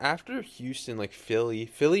after Houston, like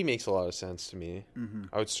Philly makes a lot of sense to me. Mm-hmm.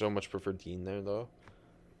 I would so much prefer Dean there though.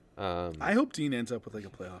 I hope Dean ends up with like a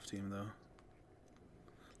playoff team though.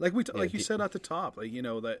 Like you said at the top, like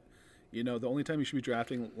the only time you should be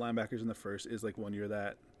drafting linebackers in the first is like 1 year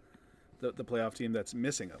that the playoff team that's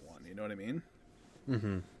missing at one. You know what I mean?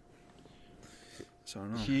 Mm-hmm. So I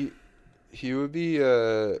don't know. He would be.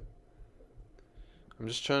 I'm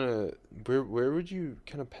just trying to. Where would you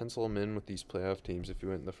kind of pencil him in with these playoff teams if you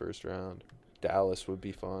went in the first round? Dallas would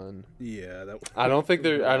be fun. Yeah, that. I don't think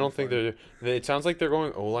they're. It sounds like they're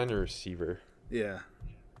going O-line or receiver. Yeah.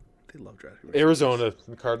 They love drafting. Arizona,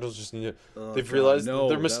 the Cardinals just need to. They've realized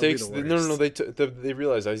their mistakes. No. They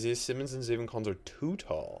realized Isaiah Simmons and Zayvon Collins are too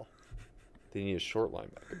tall. They need a short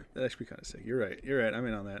linebacker. That'd actually be kind of sick. You're right. I'm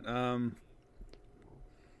in on that.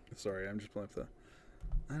 Sorry, I'm just pulling up the.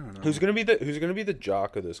 I don't know. Who's gonna be the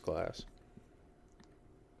jock of this class?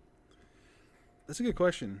 That's a good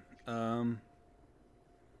question. I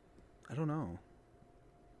don't know.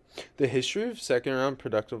 The history of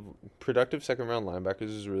productive second round linebackers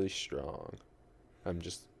is really strong. I'm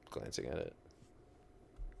just glancing at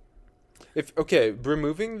it.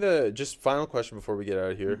 Removing just final question before we get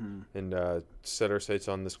out of here and set our sights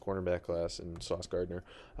on this cornerback class and Sauce Gardner.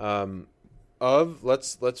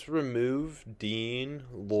 Let's remove Dean,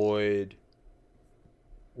 Lloyd,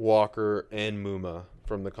 Walker, and Muma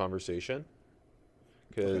from the conversation.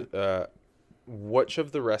 Because which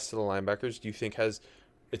of the rest of the linebackers do you think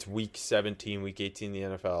it's week 17, week 18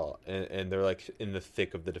 in the NFL, and they're like in the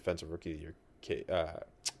thick of the defensive rookie of the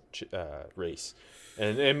year race?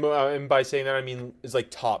 And by saying that, I mean it's like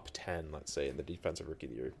top 10, let's say, in the defensive rookie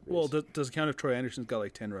of the year race. Well, does it count if Troy Anderson's got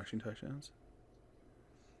like 10 rushing touchdowns?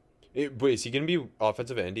 Wait, is he going to be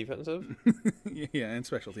offensive and defensive? Yeah, and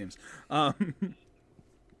special teams. That's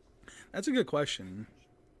a good question.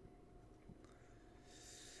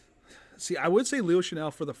 See, I would say Leo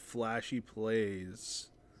Chanel for the flashy plays,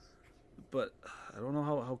 but I don't know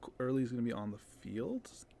how early he's going to be on the field.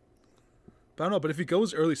 But I don't know. But if he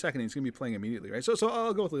goes early second, he's going to be playing immediately, right? So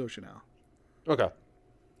I'll go with Leo Chanel. Okay.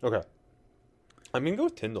 I'm going to go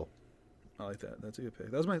with Tyndall. I like that. That's a good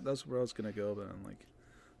pick. That's where I was going to go, but I'm like,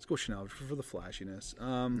 let's go Chanel for the flashiness.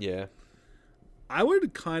 Yeah. I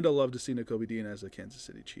would kind of love to see Nakobe Dean as a Kansas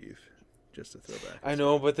City Chief. Just to throw back. I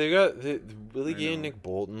know, but they really getting Nick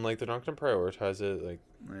Bolton. Like, they're not going to prioritize it. Like,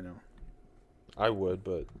 I know. I would,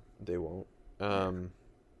 but they won't.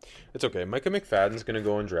 It's okay. Micah McFadden's going to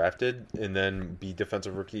go undrafted and then be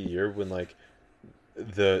defensive rookie of the year when, like,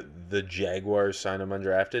 the Jaguars sign him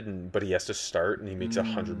undrafted, but he has to start and he makes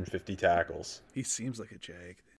 150 tackles. He seems like a Jag.